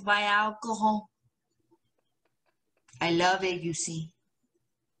moisturized by alcohol. I love it, you see.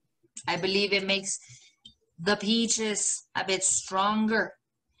 I believe it makes the peaches a bit stronger.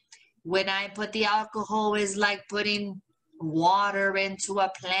 When I put the alcohol, it's like putting water into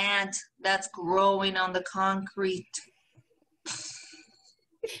a plant that's growing on the concrete.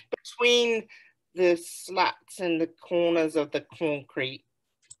 Between the slats and the corners of the concrete.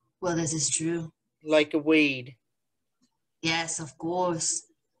 Well, this is true. Like a weed. Yes, of course.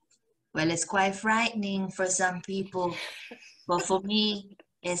 Well, it's quite frightening for some people, but for me,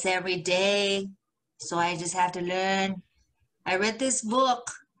 it's every day, so I just have to learn. I read this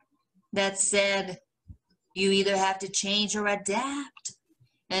book that said you either have to change or adapt,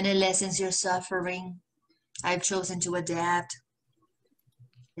 and it lessens your suffering. I've chosen to adapt.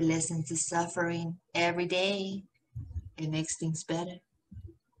 A lesson to suffering every day. It makes things better.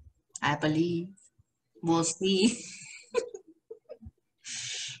 I believe. We'll see.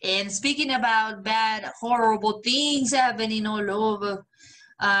 And speaking about bad, horrible things happening all over,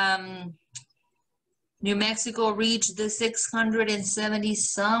 New Mexico reached the 670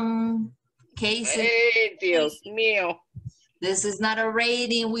 some cases. Hey, Dios mío. This is not a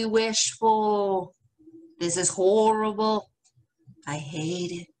rating we wish for. This is horrible. I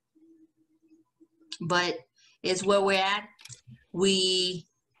hate it. But it's where we're at. We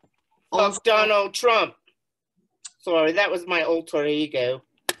also, Fuck Donald Trump. Sorry, that was my alter ego.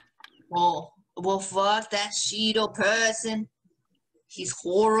 well, fuck that Cheeto person. He's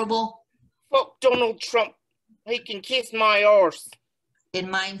horrible. Fuck Donald Trump. He can kiss my arse. And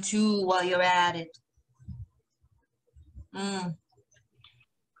mine too while you're at it. I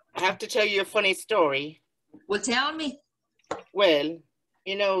have to tell you a funny story. Well, tell me. Well,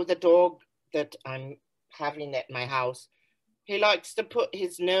 you know the dog that I'm having at my house, he likes to put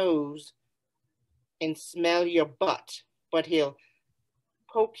his nose and smell your butt, but he'll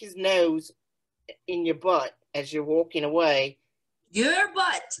poke his nose in your butt as you're walking away. Your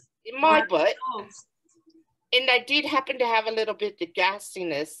butt. In my butt. And I did happen to have a little bit of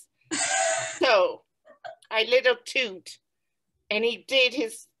gassiness. So I little toot, and he did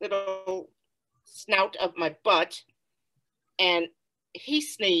his little snout up my butt, and he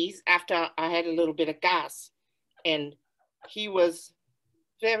sneezed after I had a little bit of gas, and he was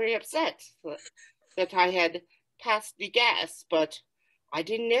very upset that I had passed the gas, but I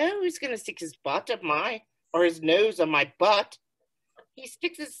didn't know he was going to stick his his nose on my butt. He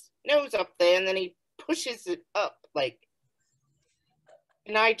sticks his nose up there, and then he pushes it up,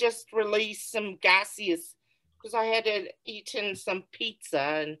 and I just released some gaseous, because I had eaten some pizza,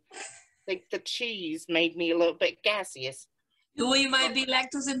 and I think the cheese made me a little bit gaseous. You might be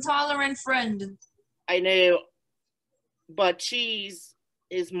lactose intolerant, friend. I know, but cheese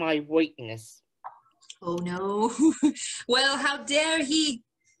is my weakness. Oh no. Well, how dare he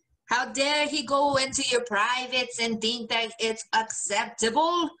go into your privates and think that it's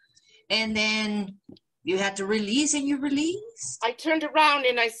acceptable? And then you had to release and you released? I turned around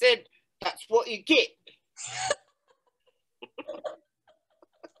and I said, that's what you get.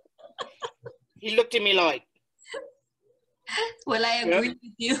 He looked at me like, well, I agree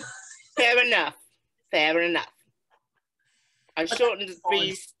with you. Fair enough. Fair enough. I shouldn't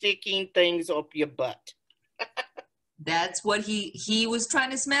be sticking things up your butt. That's what he was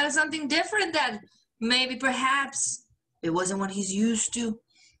trying to smell something different that maybe perhaps it wasn't what he's used to.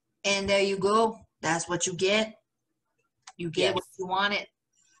 And there you go. That's what you get. You get what you wanted.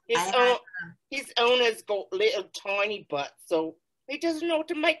 His owner's got little tiny butts, so he doesn't know what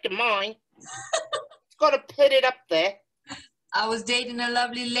to make of mine. He's got to put it up there. I was dating a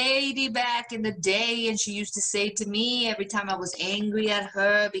lovely lady back in the day, and she used to say to me every time I was angry at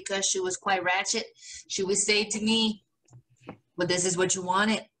her because she was quite ratchet, she would say to me, well, this is what you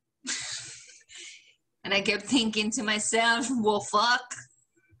wanted. And I kept thinking to myself, well, fuck.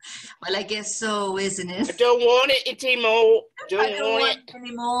 Well, I guess so, isn't it? I don't want it anymore. I don't want it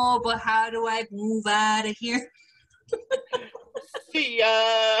anymore, but how do I move out of here? See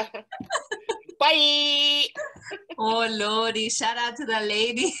ya. Bye. Oh, Lordy. Shout out to that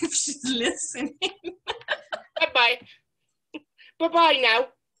lady if she's listening. Bye-bye. Bye-bye now.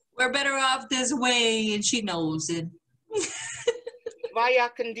 We're better off this way, and she knows it. Vaya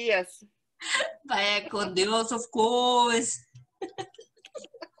con Dios. Vaya con Dios, of course.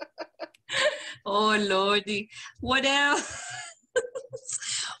 Oh, Lordy. What else?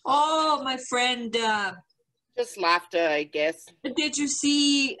 Oh, my friend. Just laughter, I guess. Did you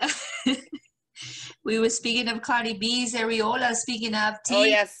see... We were speaking of Cardi B's areola, speaking of tea. Oh,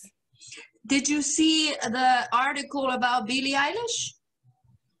 yes. Did you see the article about Billie Eilish?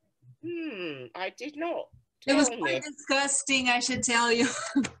 I did not. It was quite disgusting, I should tell you.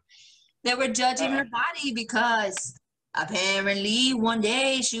 They were judging her body because apparently one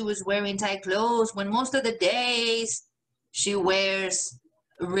day she was wearing tight clothes when most of the days she wears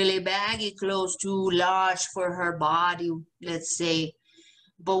really baggy clothes, too large for her body, let's say.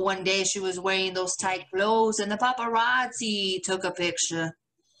 But one day she was wearing those tight clothes and the paparazzi took a picture.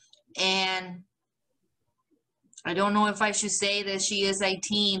 And I don't know if I should say that she is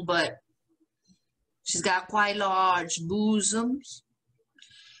 18, but she's got quite large bosoms.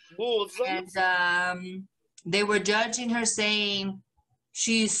 And they were judging her saying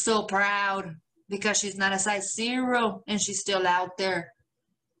she's so proud because she's not a size 0 and she's still out there.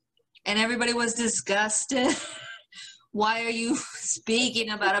 And everybody was disgusted. Why are you speaking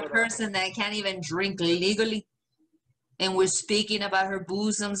about a person that can't even drink legally? and we're speaking about her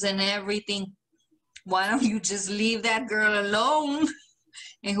bosoms and everything. Why don't you just leave that girl alone?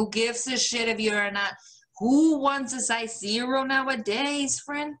 And who gives a shit if you're not? Who wants a size 0 nowadays,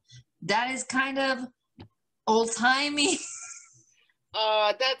 friend? That is kind of old-timey.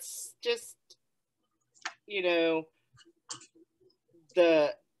 That's just, you know,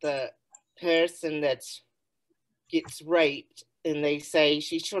 the person that gets raped and they say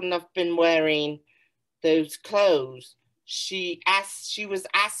she shouldn't have been wearing those clothes. She was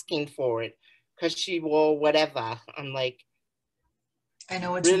asking for it because she wore whatever. I'm like, I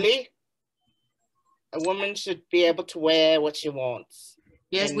know what really? you mean. A woman should be able to wear what she wants.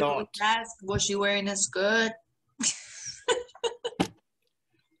 Yes, and we not. always ask, was she wearing a skirt?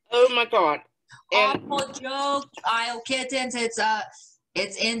 Oh my God. And Awful joke. I'll kittens. It's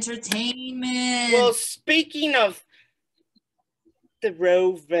entertainment. well, speaking of the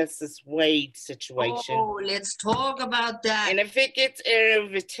Roe versus Wade situation, Oh, let's talk about that. and if it gets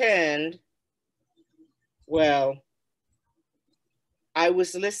overturned, well, I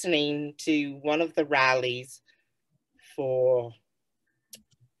was listening to one of the rallies for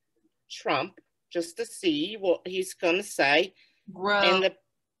Trump just to see what he's gonna say. Bro. And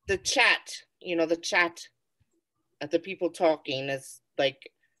the chat, the chat of the people talking is like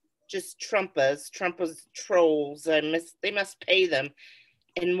just Trumpers trolls. They must pay them.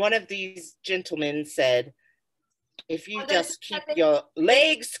 And one of these gentlemen said, if you just keep your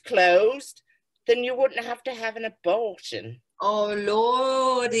legs closed, then you wouldn't have to have an abortion. Oh,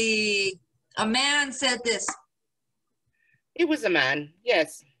 Lordy. A man said this. It was a man,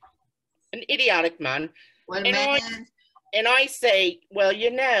 yes. An idiotic man. Well, and man. I say, well,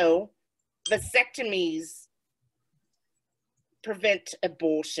 vasectomies prevent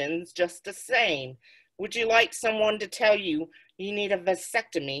abortions just the same. Would you like someone to tell you you need a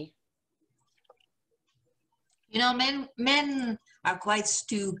vasectomy? Men are quite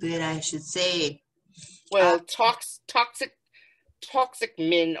stupid, I should say. Well, toxic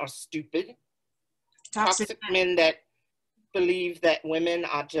men are stupid. Toxic men that believe that women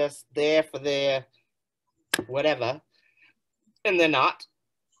are just there for their whatever, and they're not.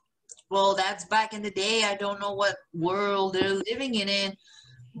 Well, that's back in the day. I don't know what world they're living in,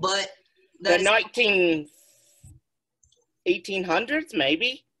 but the 1800s,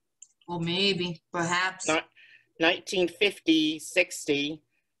 maybe. Well, maybe, perhaps. Not 1950, 60.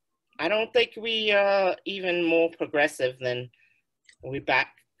 I don't think we are even more progressive than we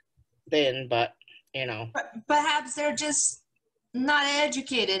back then, but Perhaps they're just not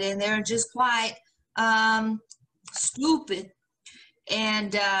educated and they're just quite stupid.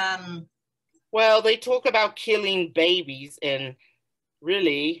 And well, they talk about killing babies, and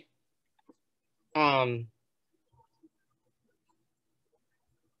really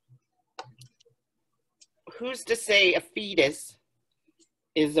who's to say a fetus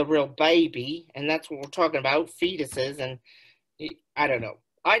is a real baby? And that's what we're talking about, fetuses. And I don't know.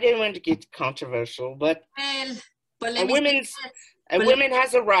 I didn't want to get controversial, but a woman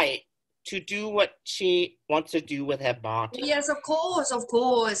has a right to do what she wants to do with her body. Yes, of course.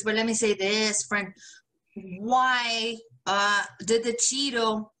 But let me say this, friend. Why did the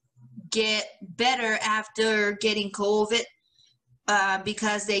Cheeto get better after getting COVID?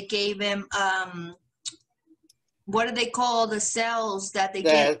 Because they gave him what do they call the cells that they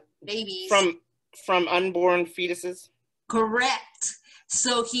get babies from unborn fetuses? Correct.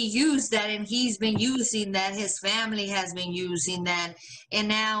 So he used that, and he's been using that. His family has been using that, and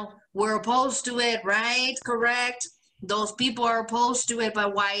now we're opposed to it, right? Correct. Those people are opposed to it,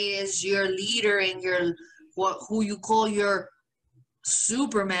 but why is your leader and who you call your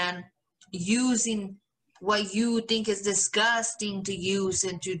Superman using what you think is disgusting to use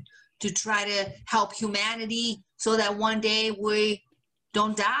and to try to help humanity so that one day we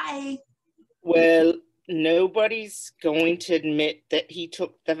don't die? Well, nobody's going to admit that he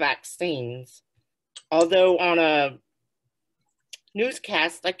took the vaccines. Although on a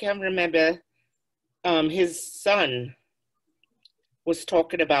newscast, I can't remember, his son was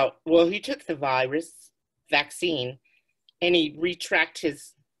talking about, well, he took the vaccine, and he retracted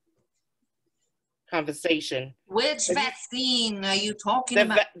his conversation. Which vaccine are you talking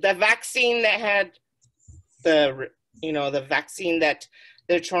about? The vaccine that had the vaccine that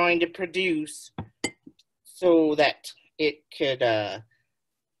they're trying to produce so that it could,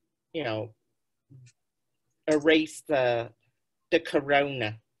 erase the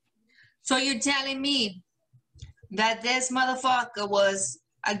corona. So you're telling me that this motherfucker was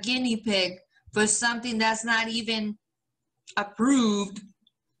a guinea pig for something that's not even approved?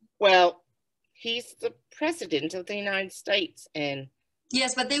 Well, he's the president of the United States, and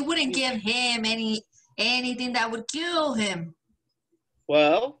yes, but they wouldn't give him any Anything that would kill him.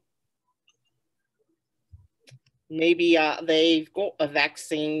 Well, maybe they've got a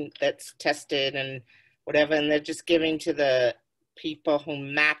vaccine that's tested and whatever, and they're just giving to the people who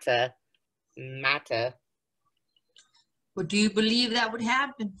matter. But do you believe that would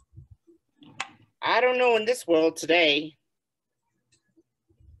happen? I don't know in this world today.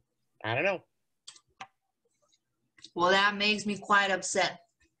 I don't know. Well, that makes me quite upset.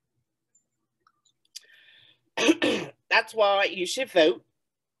 That's why you should vote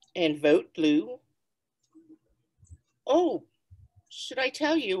and vote blue. Oh, should I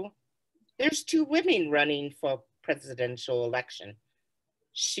tell you? There's 2 women running for presidential election.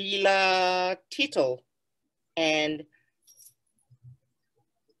 Sheila Tittle and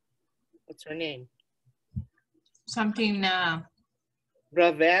what's her name? Something,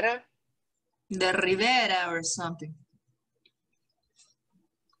 Rivera. the Rivera or something.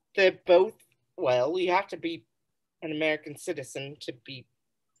 They're both, well, you have to be an American citizen to be,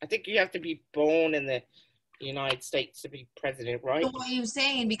 I think you have to be born in the United States to be president, right? So what are you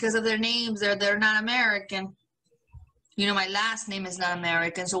saying? Because of their names, they're not American. You know, my last name is not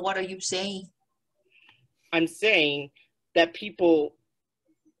American, so what are you saying? I'm saying that people,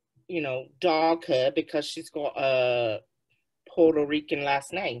 dog her because she's got a Puerto Rican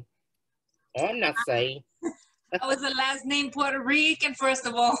last name. I'm not saying. How was the last name Puerto Rican, first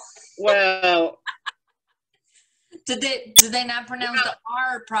of all? Well, Did they not pronounce the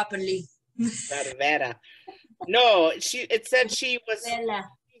R properly? Vera. No, it said she was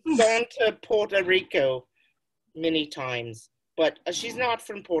gone to Puerto Rico many times, but she's not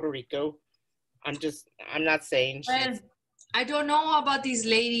from Puerto Rico. I'm not saying. Well, I don't know about these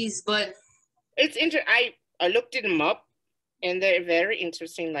ladies, but it's interesting. I looked them up, and they're very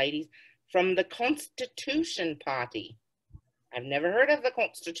interesting ladies from the Constitution Party. I've never heard of the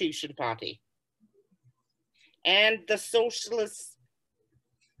Constitution Party. And the Socialist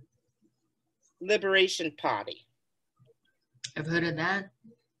Liberation Party. I've heard of that.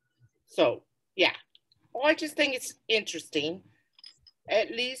 So, yeah. Well, I just think it's interesting.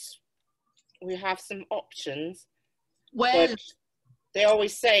 At least we have some options. Well, but they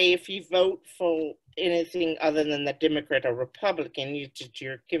always say if you vote for anything other than the Democrat or Republican,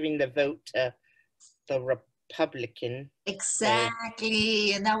 you're giving the vote to the Republican.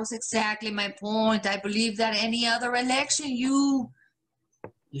 Exactly. And that was exactly my point. I believe that any other election, you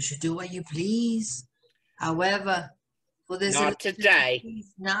should do what you please. However, for this Not today.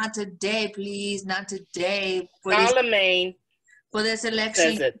 Please, not today, please. Not today. Charlemagne. For this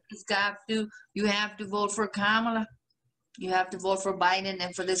election, you have to vote for Kamala. You have to vote for Biden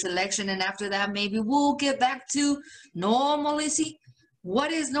and for this election. And after that, maybe we'll get back to normalcy.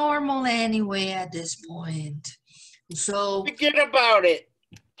 What is normal anyway at this point? So forget about it.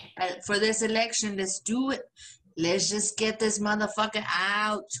 For this election, let's do it. Let's just get this motherfucker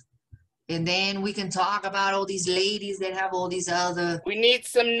out. And then we can talk about all these ladies that have all these other... We need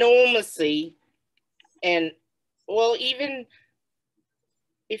some normalcy. And, well, even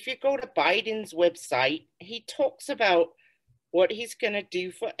if you go to Biden's website, he talks about what he's going to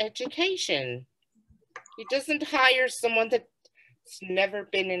do for education. He doesn't hire someone that's never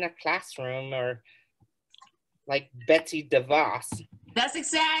been in a classroom or like Betsy DeVos. That's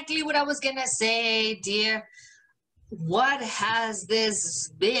exactly what I was going to say, dear. What has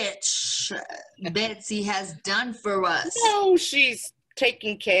this bitch, Betsy, has done for us? No, she's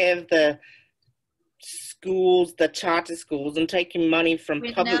taking care of the schools, the charter schools, and taking money from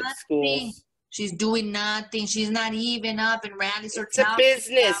public schools. She's doing nothing. She's not even up in rallies or towns. It's a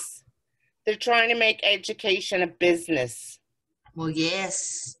business. They're trying to make education a business. Well,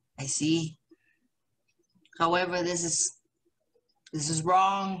 yes, I see. However, this is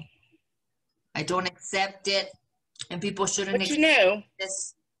wrong. I don't accept it. And people shouldn't accept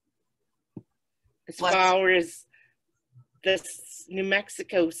this. As far as this New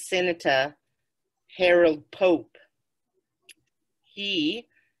Mexico Senator, Harold Pope, he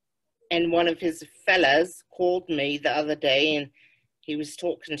and one of his fellas called me the other day, and he was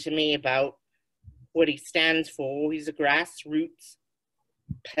talking to me about what he stands for. He's a grassroots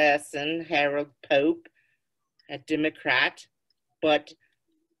person, Harold Pope, a Democrat, but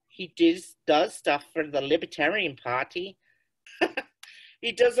he does stuff for the Libertarian Party.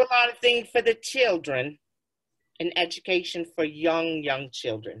 He does a lot of things for the children and education for young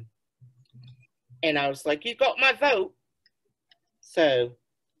children. And I was like, you got my vote. So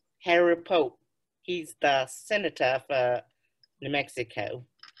Harold Pope, he's the senator for New Mexico.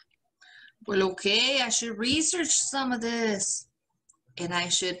 Well, okay, I should research some of this. And I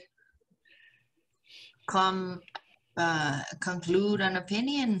should conclude an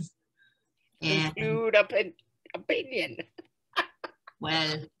opinion. And, include opinion.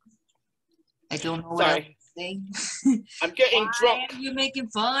 well, I don't know what else Sorry. to say. I'm getting Why drunk. are you making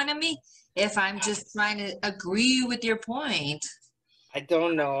fun of me if I'm just trying to agree with your point? I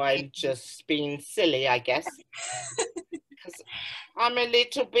don't know. I'm just being silly, I guess. Because I'm a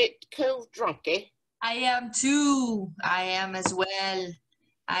little bit drunky. I am too. I am as well.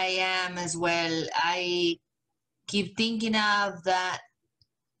 I keep thinking of that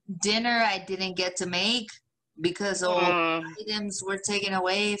dinner I didn't get to make because all items were taken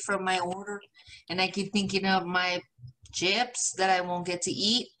away from my order. And I keep thinking of my chips that I won't get to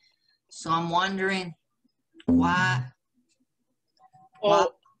eat. So I'm wondering what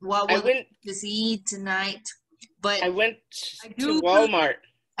will I just eat tonight? But I went I to Walmart.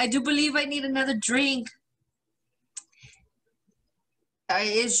 I do believe I need another drink.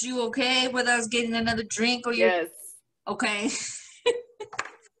 Is you okay with us getting another drink? Or yes. Okay.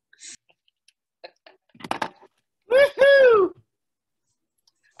 Woohoo!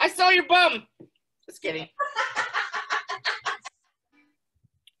 I saw your bum. Just kidding.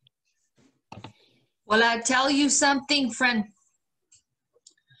 Well, I'll tell you something, friend.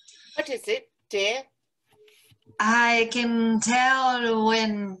 What is it, dear? I can tell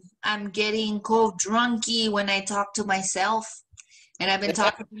when I'm getting cold drunky when I talk to myself. And I've been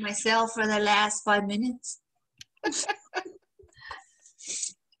talking to myself for the last 5 minutes. This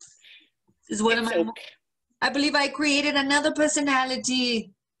is one of my... I believe I created another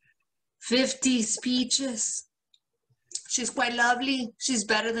personality. 50 speeches. She's quite lovely. She's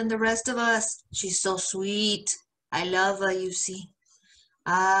better than the rest of us. She's so sweet. I love her, you see.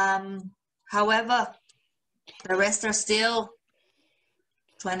 However, the rest are still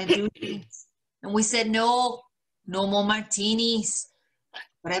trying to do things. And we said no more martinis.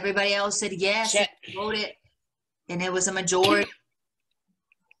 But everybody else said yes. Shit. Voted. And it was a majority.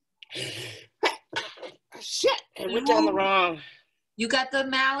 Shit, I went down the wrong. You got the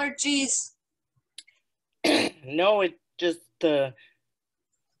allergies? No, it just the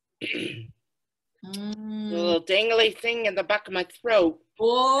little dangly thing in the back of my throat.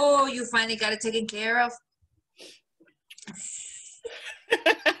 Oh, you finally got it taken care of?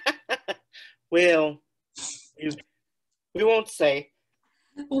 Well, we won't say.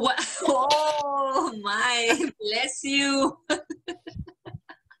 What? Oh my, bless you.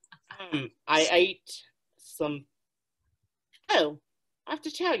 I ate some. Oh, I have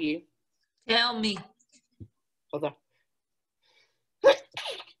to tell you. Tell me. Hold on.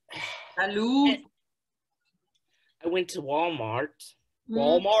 Salud. I went to Walmart.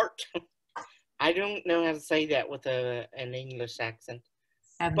 Walmart? I don't know how to say that with an English accent.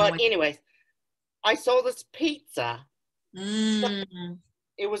 But anyways, I saw this pizza.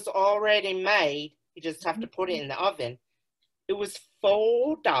 It was already made. You just have to put it in the oven. It was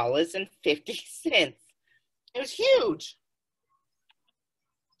 $4.50. It was huge.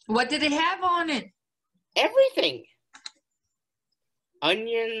 What did it have on it? Everything.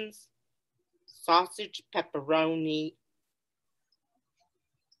 Onions, sausage, pepperoni,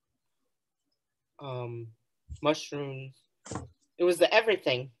 mushrooms. It was the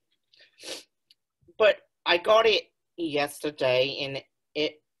everything. But I got it yesterday, and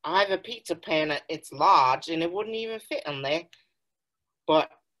I have a pizza pan. It's large, and it wouldn't even fit in there. But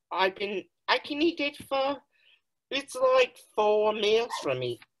I can eat it for. It's like 4 meals for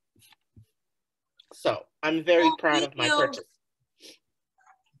me. So I'm very proud of my purchase.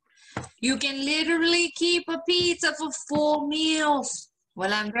 You can literally keep a pizza for 4 meals.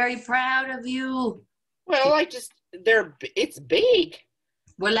 Well, I'm very proud of you. Well, it's big.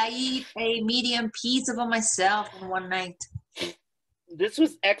 Well, I eat a medium pizza for myself in one night. This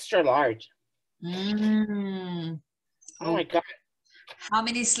was extra large. Oh my God. How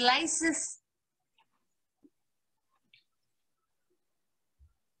many slices?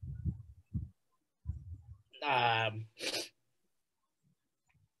 Um,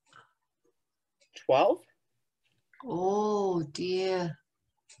 12. Oh dear.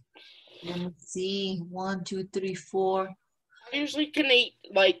 Let me see. 1, 2, 3, 4. I usually can eat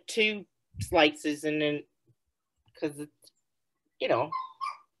like 2 slices, and then because it's,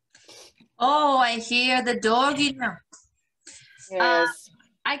 Oh, I hear the doggy now. Yes.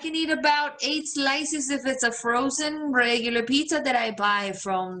 I can eat about 8 slices if it's a frozen regular pizza that I buy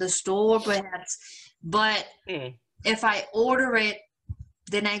from the store, perhaps. But if I order it,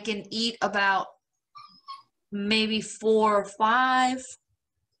 then I can eat about maybe 4 or 5.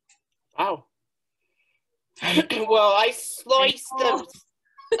 Wow. Well, I slice them.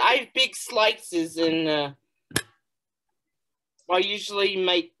 I have big slices, and I usually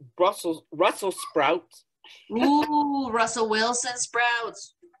make Brussels sprouts. Ooh, Russell Wilson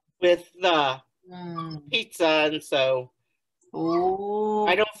sprouts. with the pizza, and so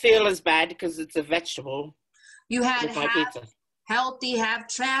I don't feel as bad because it's a vegetable. You had with my half pizza. healthy, half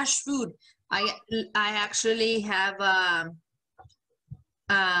trash food. I actually have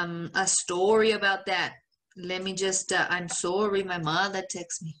a story about that. Let me just I'm sorry, my mother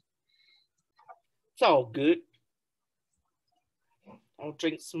texted me. It's all good. I'll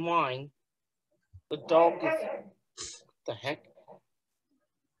drink some wine. The dog is... What the heck?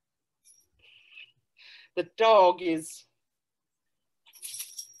 The dog is...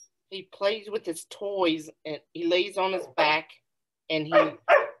 He plays with his toys and he lays on his back and he...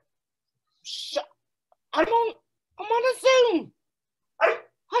 I'm on a Zoom.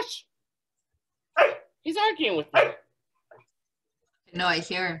 Hush. He's arguing with me. No, I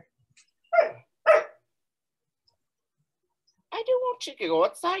hear. I do want you to go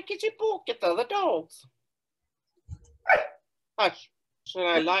outside because you both get the other dogs. Hush. Should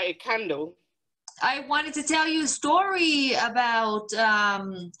I light a candle? I wanted to tell you a story about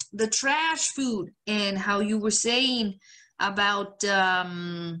the trash food and how you were saying about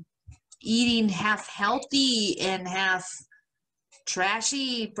eating half healthy and half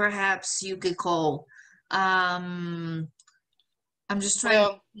trashy, perhaps you could call. I'm just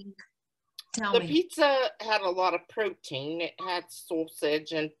trying to think. Tell the me. pizza had a lot of protein. It had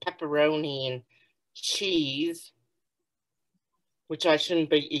sausage and pepperoni and cheese, which I shouldn't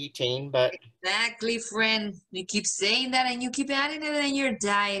be eating, but... Exactly, friend. You keep saying that and you keep adding it in your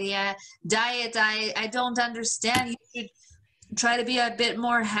diet. Yeah, diet, I don't understand. You should try to be a bit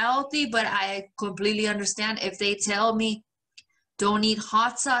more healthy, but I completely understand if they tell me don't eat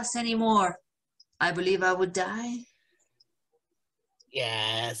hot sauce anymore. I believe I would die.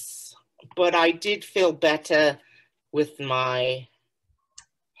 Yes, but I did feel better with my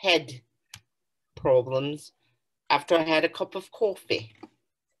head problems after I had a cup of coffee.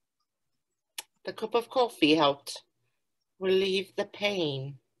 The cup of coffee helped relieve the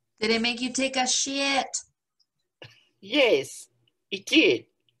pain. Did it make you take a shit? Yes, it did.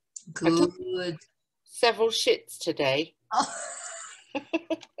 Good. I took several shits today. Oh.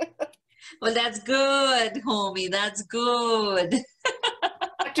 Well, that's good, homie. That's good.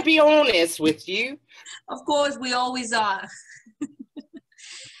 To be honest with you. Of course, we always are.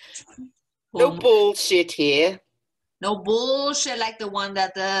 No bullshit here. No bullshit like the one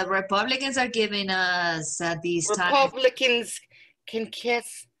that the Republicans are giving us at these times. Republicans can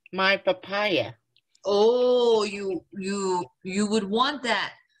kiss my papaya. Oh, you would want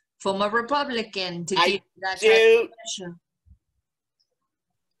that from a Republican to give that type of pressure.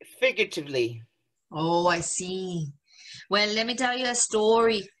 Figuratively. Oh, I see. Well, let me tell you a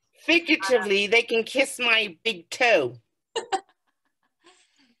story. Figuratively, they can kiss my big toe.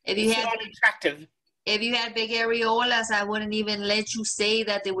 It's not attractive. If you had big areolas, I wouldn't even let you say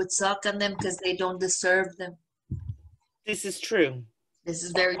that they would suck on them because they don't deserve them. This is true. This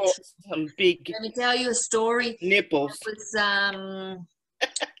is very true. Some big... Let me tell you a story. Nipples. I was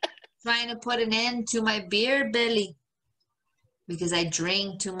trying to put an end to my beer belly because I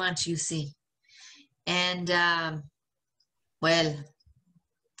drink too much, you see. And, well,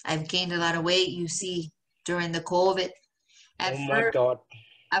 I've gained a lot of weight, you see, during the COVID. My God.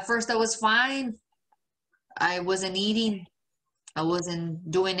 At first, I was fine. I wasn't eating. I wasn't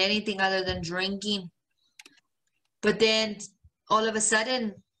doing anything other than drinking. But then, all of a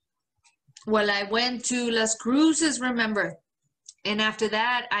sudden, well, I went to Las Cruces, remember? And after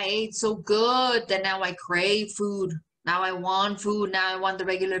that, I ate so good that now I crave food. Now I want food. Now I want the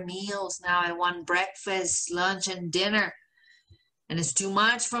regular meals. Now I want breakfast, lunch, and dinner. And it's too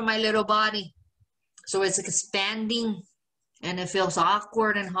much for my little body. So it's expanding, and it feels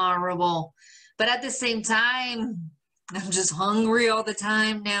awkward and horrible. But at the same time, I'm just hungry all the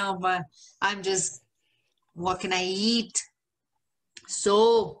time now. But I'm just, what can I eat?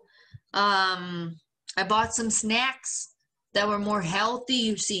 So, I bought some snacks that were more healthy,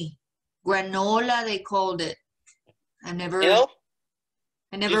 you see. Granola, they called it. I never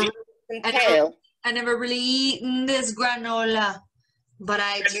really eaten this granola. But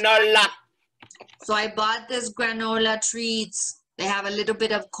so I bought this granola treats. They have a little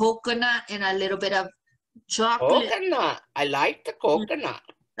bit of coconut and a little bit of chocolate. Coconut. I like the coconut.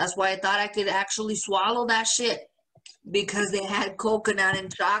 That's why I thought I could actually swallow that shit, because they had coconut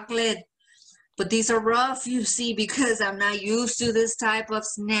and chocolate. But these are rough, you see, because I'm not used to this type of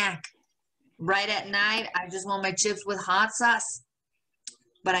snack. Right at night, I just want my chips with hot sauce.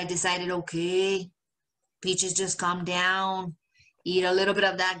 But I decided, okay, Peaches, just calm down. Eat a little bit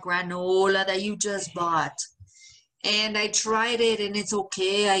of that granola that you just bought. And I tried it, and it's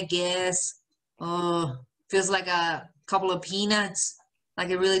okay, I guess. Feels like a couple of peanuts. Like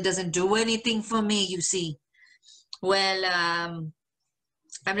it really doesn't do anything for me, you see. Well,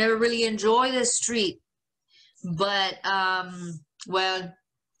 I've never really enjoyed the street, but well,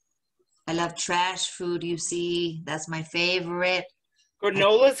 I love trash food, you see. That's my favorite.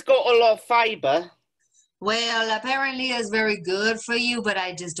 Granola's got a lot of fiber. Well, apparently it's very good for you, but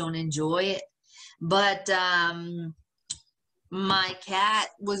I just don't enjoy it. But my cat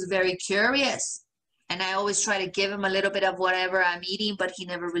was very curious, and I always try to give him a little bit of whatever I'm eating, but he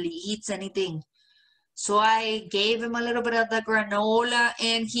never really eats anything. So I gave him a little bit of the granola,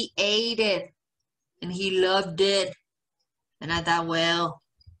 and he ate it, and he loved it. And I thought, well,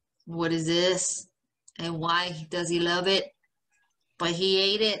 what is this? And why does he love it? But he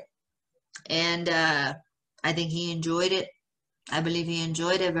ate it, and I think he enjoyed it. I believe he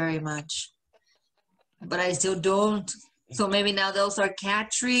enjoyed it very much. But I still don't. So maybe now those are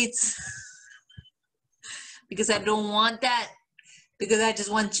cat treats. Because I don't want that. Because I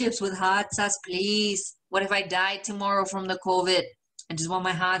just want chips with hot sauce, please. What if I die tomorrow from the COVID? I just want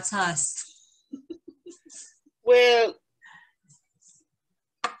my hot sauce. Well,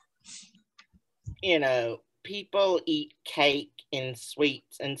 you know, people eat cake and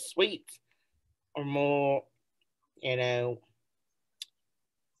sweets are more, you know,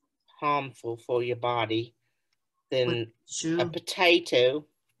 harmful for your body than a potato.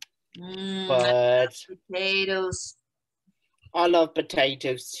 But potatoes. I love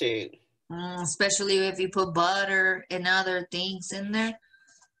potatoes too. Especially if you put butter and other things in there.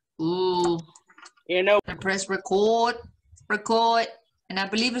 Ooh. You know. I press record, and I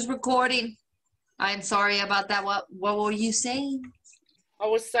believe it's recording. I'm sorry about that. What were you saying? I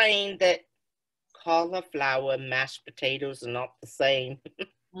was saying that cauliflower and mashed potatoes are not the same.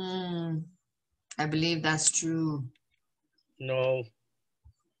 I believe that's true. No.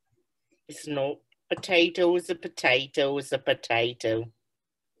 It's not. Potato is a potato is a potato.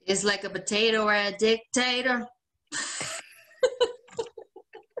 It's like a potato or a dictator.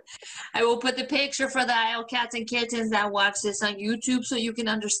 I will put the picture for the IO cats and kittens that watch this on YouTube so you can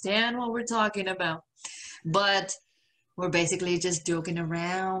understand what we're talking about. But we're basically just joking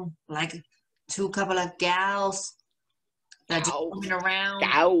around, like couple of gals that just roaming around.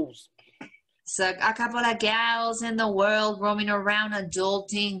 Gals. So a couple of gals in the world roaming around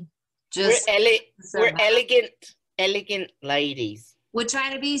adulting. Just we're elegant ladies. We're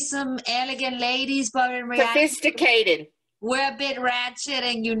trying to be some elegant ladies, but in reality, sophisticated. We're a bit ratchet,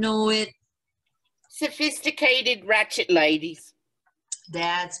 and you know it. Sophisticated ratchet ladies.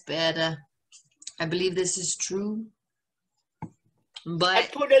 That's better. I believe this is true. But I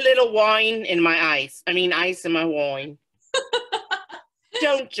put a little wine in my ice. I mean, ice in my wine.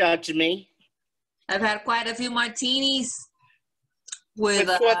 Don't judge me. I've had quite a few martinis with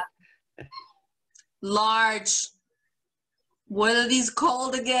large. What are these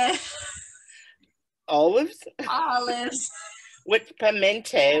called again? Olives. Olives. With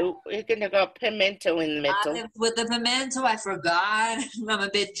pimento. You're gonna got pimento in the middle. Olives with the pimento. I forgot. I'm a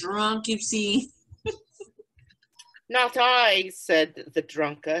bit drunk, you see. Not I, said the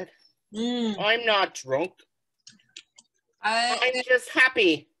drunkard. I'm not drunk. I'm just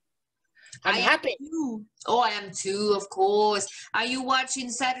happy. I'm happy. Oh, I am too, of course. Are you watching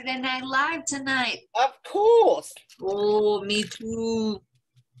Saturday Night Live tonight? Of course. Oh, me too.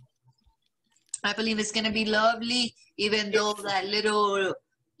 I believe it's going to be lovely, even though that little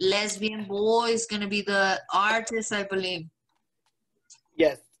lesbian boy is going to be the artist, I believe.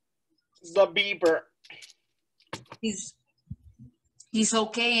 Yes. The Bieber. He's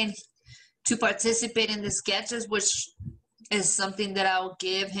okay and to participate in the sketches, which is something that I'll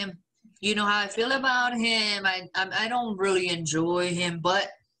give him. You know how I feel about him. I don't really enjoy him, but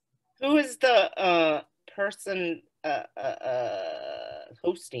who is the person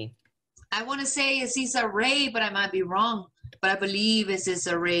hosting? I want to say it's Issa Rae, but I might be wrong. But I believe it's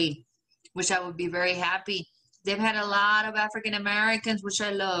Issa Rae, which I would be very happy. They've had a lot of African Americans, which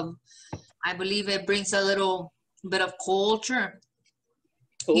I love. I believe it brings a little bit of culture.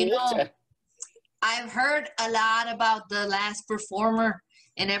 You know, I've heard a lot about The Last Performer,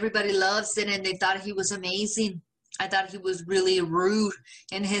 and everybody loves it, and they thought he was amazing. I thought he was really rude,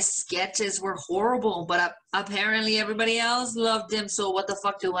 and his sketches were horrible, but apparently everybody else loved him, so what the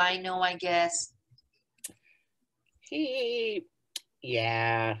fuck do I know, I guess.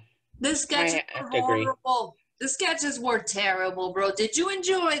 Yeah. The sketches were horrible. The sketches were terrible, bro. Did you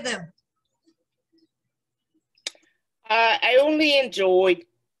enjoy them? I only enjoyed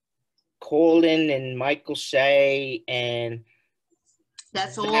Colin and Michael Shea and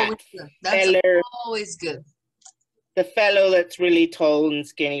that's always good. That's always good. The fellow that's really tall and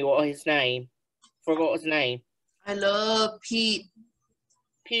skinny, what his name? Forgot his name. I love Pete.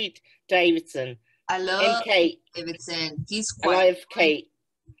 Pete Davidson. I And love Kate. Davidson. He's I quite love Kate.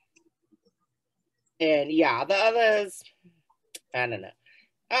 And yeah, the others, I don't know.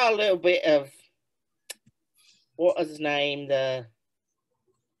 A little bit of, what was his name?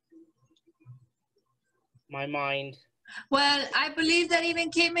 My mind. Well, I believe that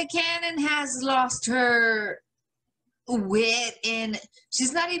even Kate McCann has lost her wit and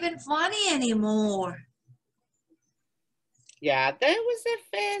she's not even funny anymore. Yeah, that was the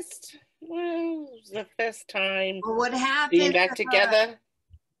first time But what happened being back to together. her?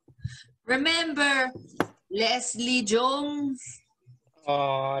 Remember Leslie Jones?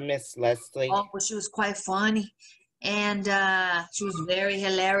 Oh, I miss Leslie. Oh, well, she was quite funny. And she was very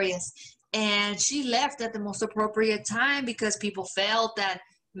hilarious. And she left at the most appropriate time because people felt that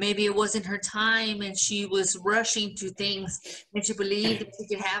maybe it wasn't her time and she was rushing to things and she believed that she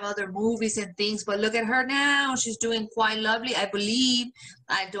could have other movies and things. But look at her now. She's doing quite lovely, I believe.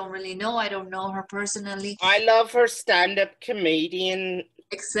 I don't really know. I don't know her personally. I love her stand-up comedian.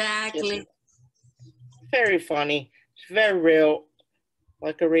 Exactly. Very funny. She's very real.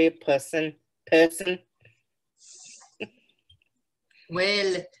 Like a real person.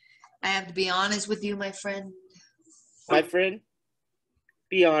 Well, I have to be honest with you, my friend. My friend,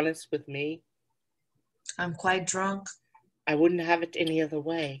 be honest with me. I'm quite drunk. I wouldn't have it any other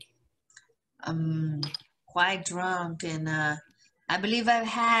way. I'm quite drunk, and I believe I've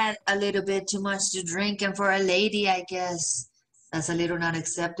had a little bit too much to drink, and for a lady, I guess that's a little not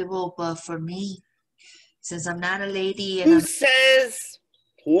acceptable, but for me, since I'm not a lady and Who says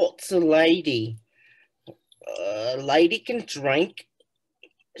what's a lady? A lady can drink.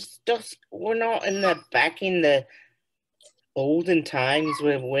 It's just, we're not back in the olden times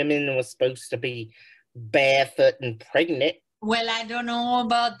where women were supposed to be barefoot and pregnant. well, I don't know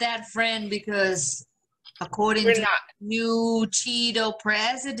about that, friend, because according We're to not. new Cheeto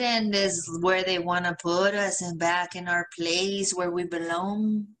president is where they want to put us and back in our place where we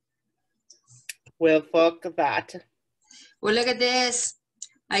belong. Well, fuck that. Well, look at this.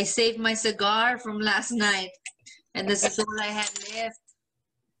 I saved my cigar from last night, and this is all I had left.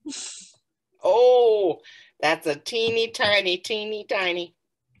 Oh, that's a teeny tiny.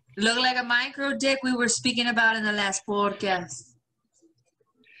 Look like a micro dick we were speaking about in the last podcast.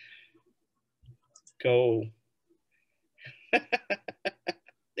 Go. There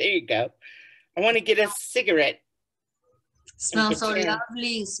you go. I want to get a cigarette. Smells so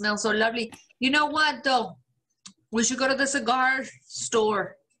lovely. Smells so lovely. You know what, though? We should go to the cigar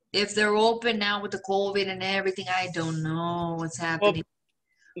store. If they're open now with the COVID and everything, I don't know what's happening.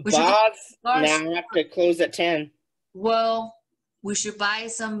 Bars now have to close at 10. Well, we should buy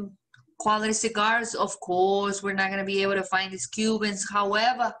some quality cigars. Of course, we're not going to be able to find these Cubans.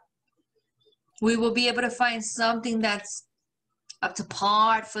 However, we will be able to find something that's up to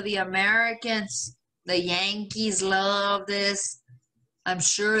par for the Americans. The Yankees love this. I'm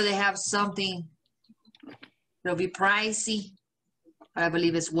sure they have something. It'll be pricey, but I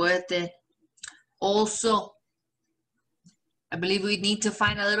believe it's worth it. Also, I believe we need to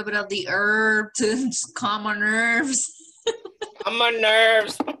find a little bit of the herb to calm our nerves. Calm my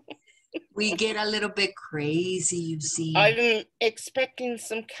nerves. We get a little bit crazy, you see. I'm expecting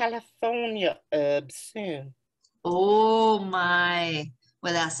some California herbs soon. Oh my.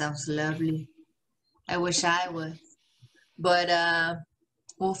 Well, that sounds lovely. I wish I would. But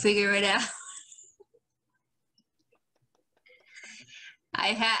we'll figure it out.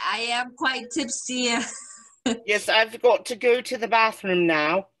 I am quite tipsy. Yes, I've got to go to the bathroom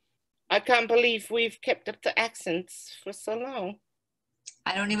now. I can't believe we've kept up the accents for so long.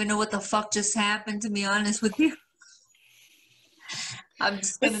 I don't even know what the fuck just happened, to be honest with you. I'm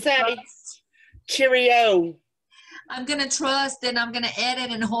just gonna trust. Cheerio. I'm gonna trust and I'm gonna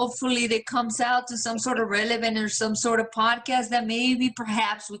edit and hopefully it comes out to some sort of relevant or some sort of podcast that maybe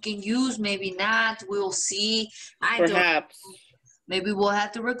perhaps we can use, maybe not. We'll see. Perhaps. Maybe we'll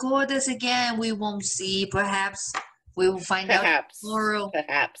have to record this again. We won't see. Perhaps we will find out tomorrow.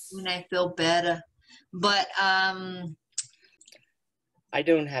 Perhaps. When I feel better. But I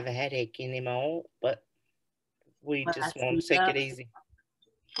don't have a headache anymore, but we just want to take it easy.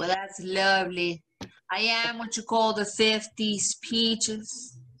 Well, that's lovely. I am what you call the 50s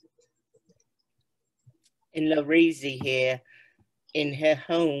Pchs. In Laureezy here, in her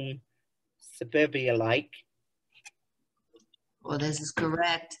home, suburbia-like. Well, this is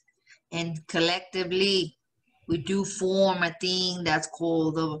correct. And collectively, we do form a thing that's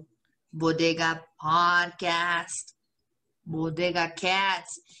called the Bodega Podcast. Bodega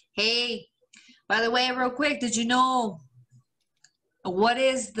Cats. Hey, by the way, real quick, did you know what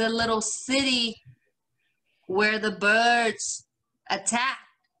is the little city where the birds attacked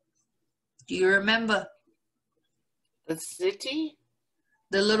Do you remember? The city?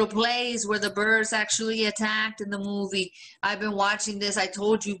 The little place where the birds actually attacked in the movie. I've been watching this, I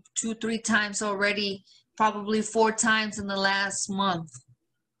told you, 2-3 times already, probably 4 times in the last month.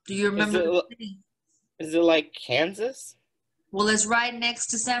 Do you remember the city? Is it like Kansas? Well, it's right next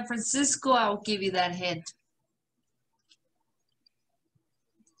to San Francisco. I will give you that hint.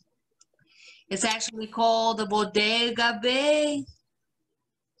 It's actually called the Bodega Bay.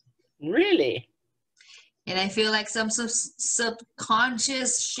 Really? And I feel like some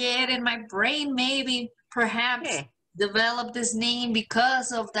subconscious shit in my brain maybe perhaps developed this name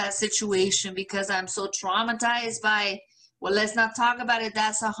because of that situation, because I'm so traumatized by, well, let's not talk about it.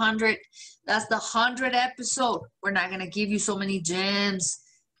 That's the 100th episode. We're not going to give you so many gems.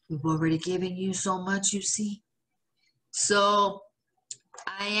 We've already given you so much, you see. So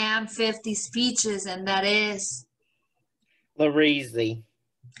I am 50 speeches, and that is Laureezy.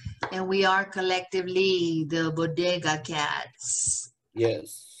 And we are collectively the Bodega Cats.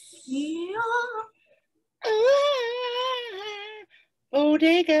 Yes. Yeah.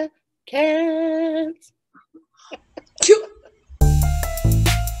 Bodega Cats.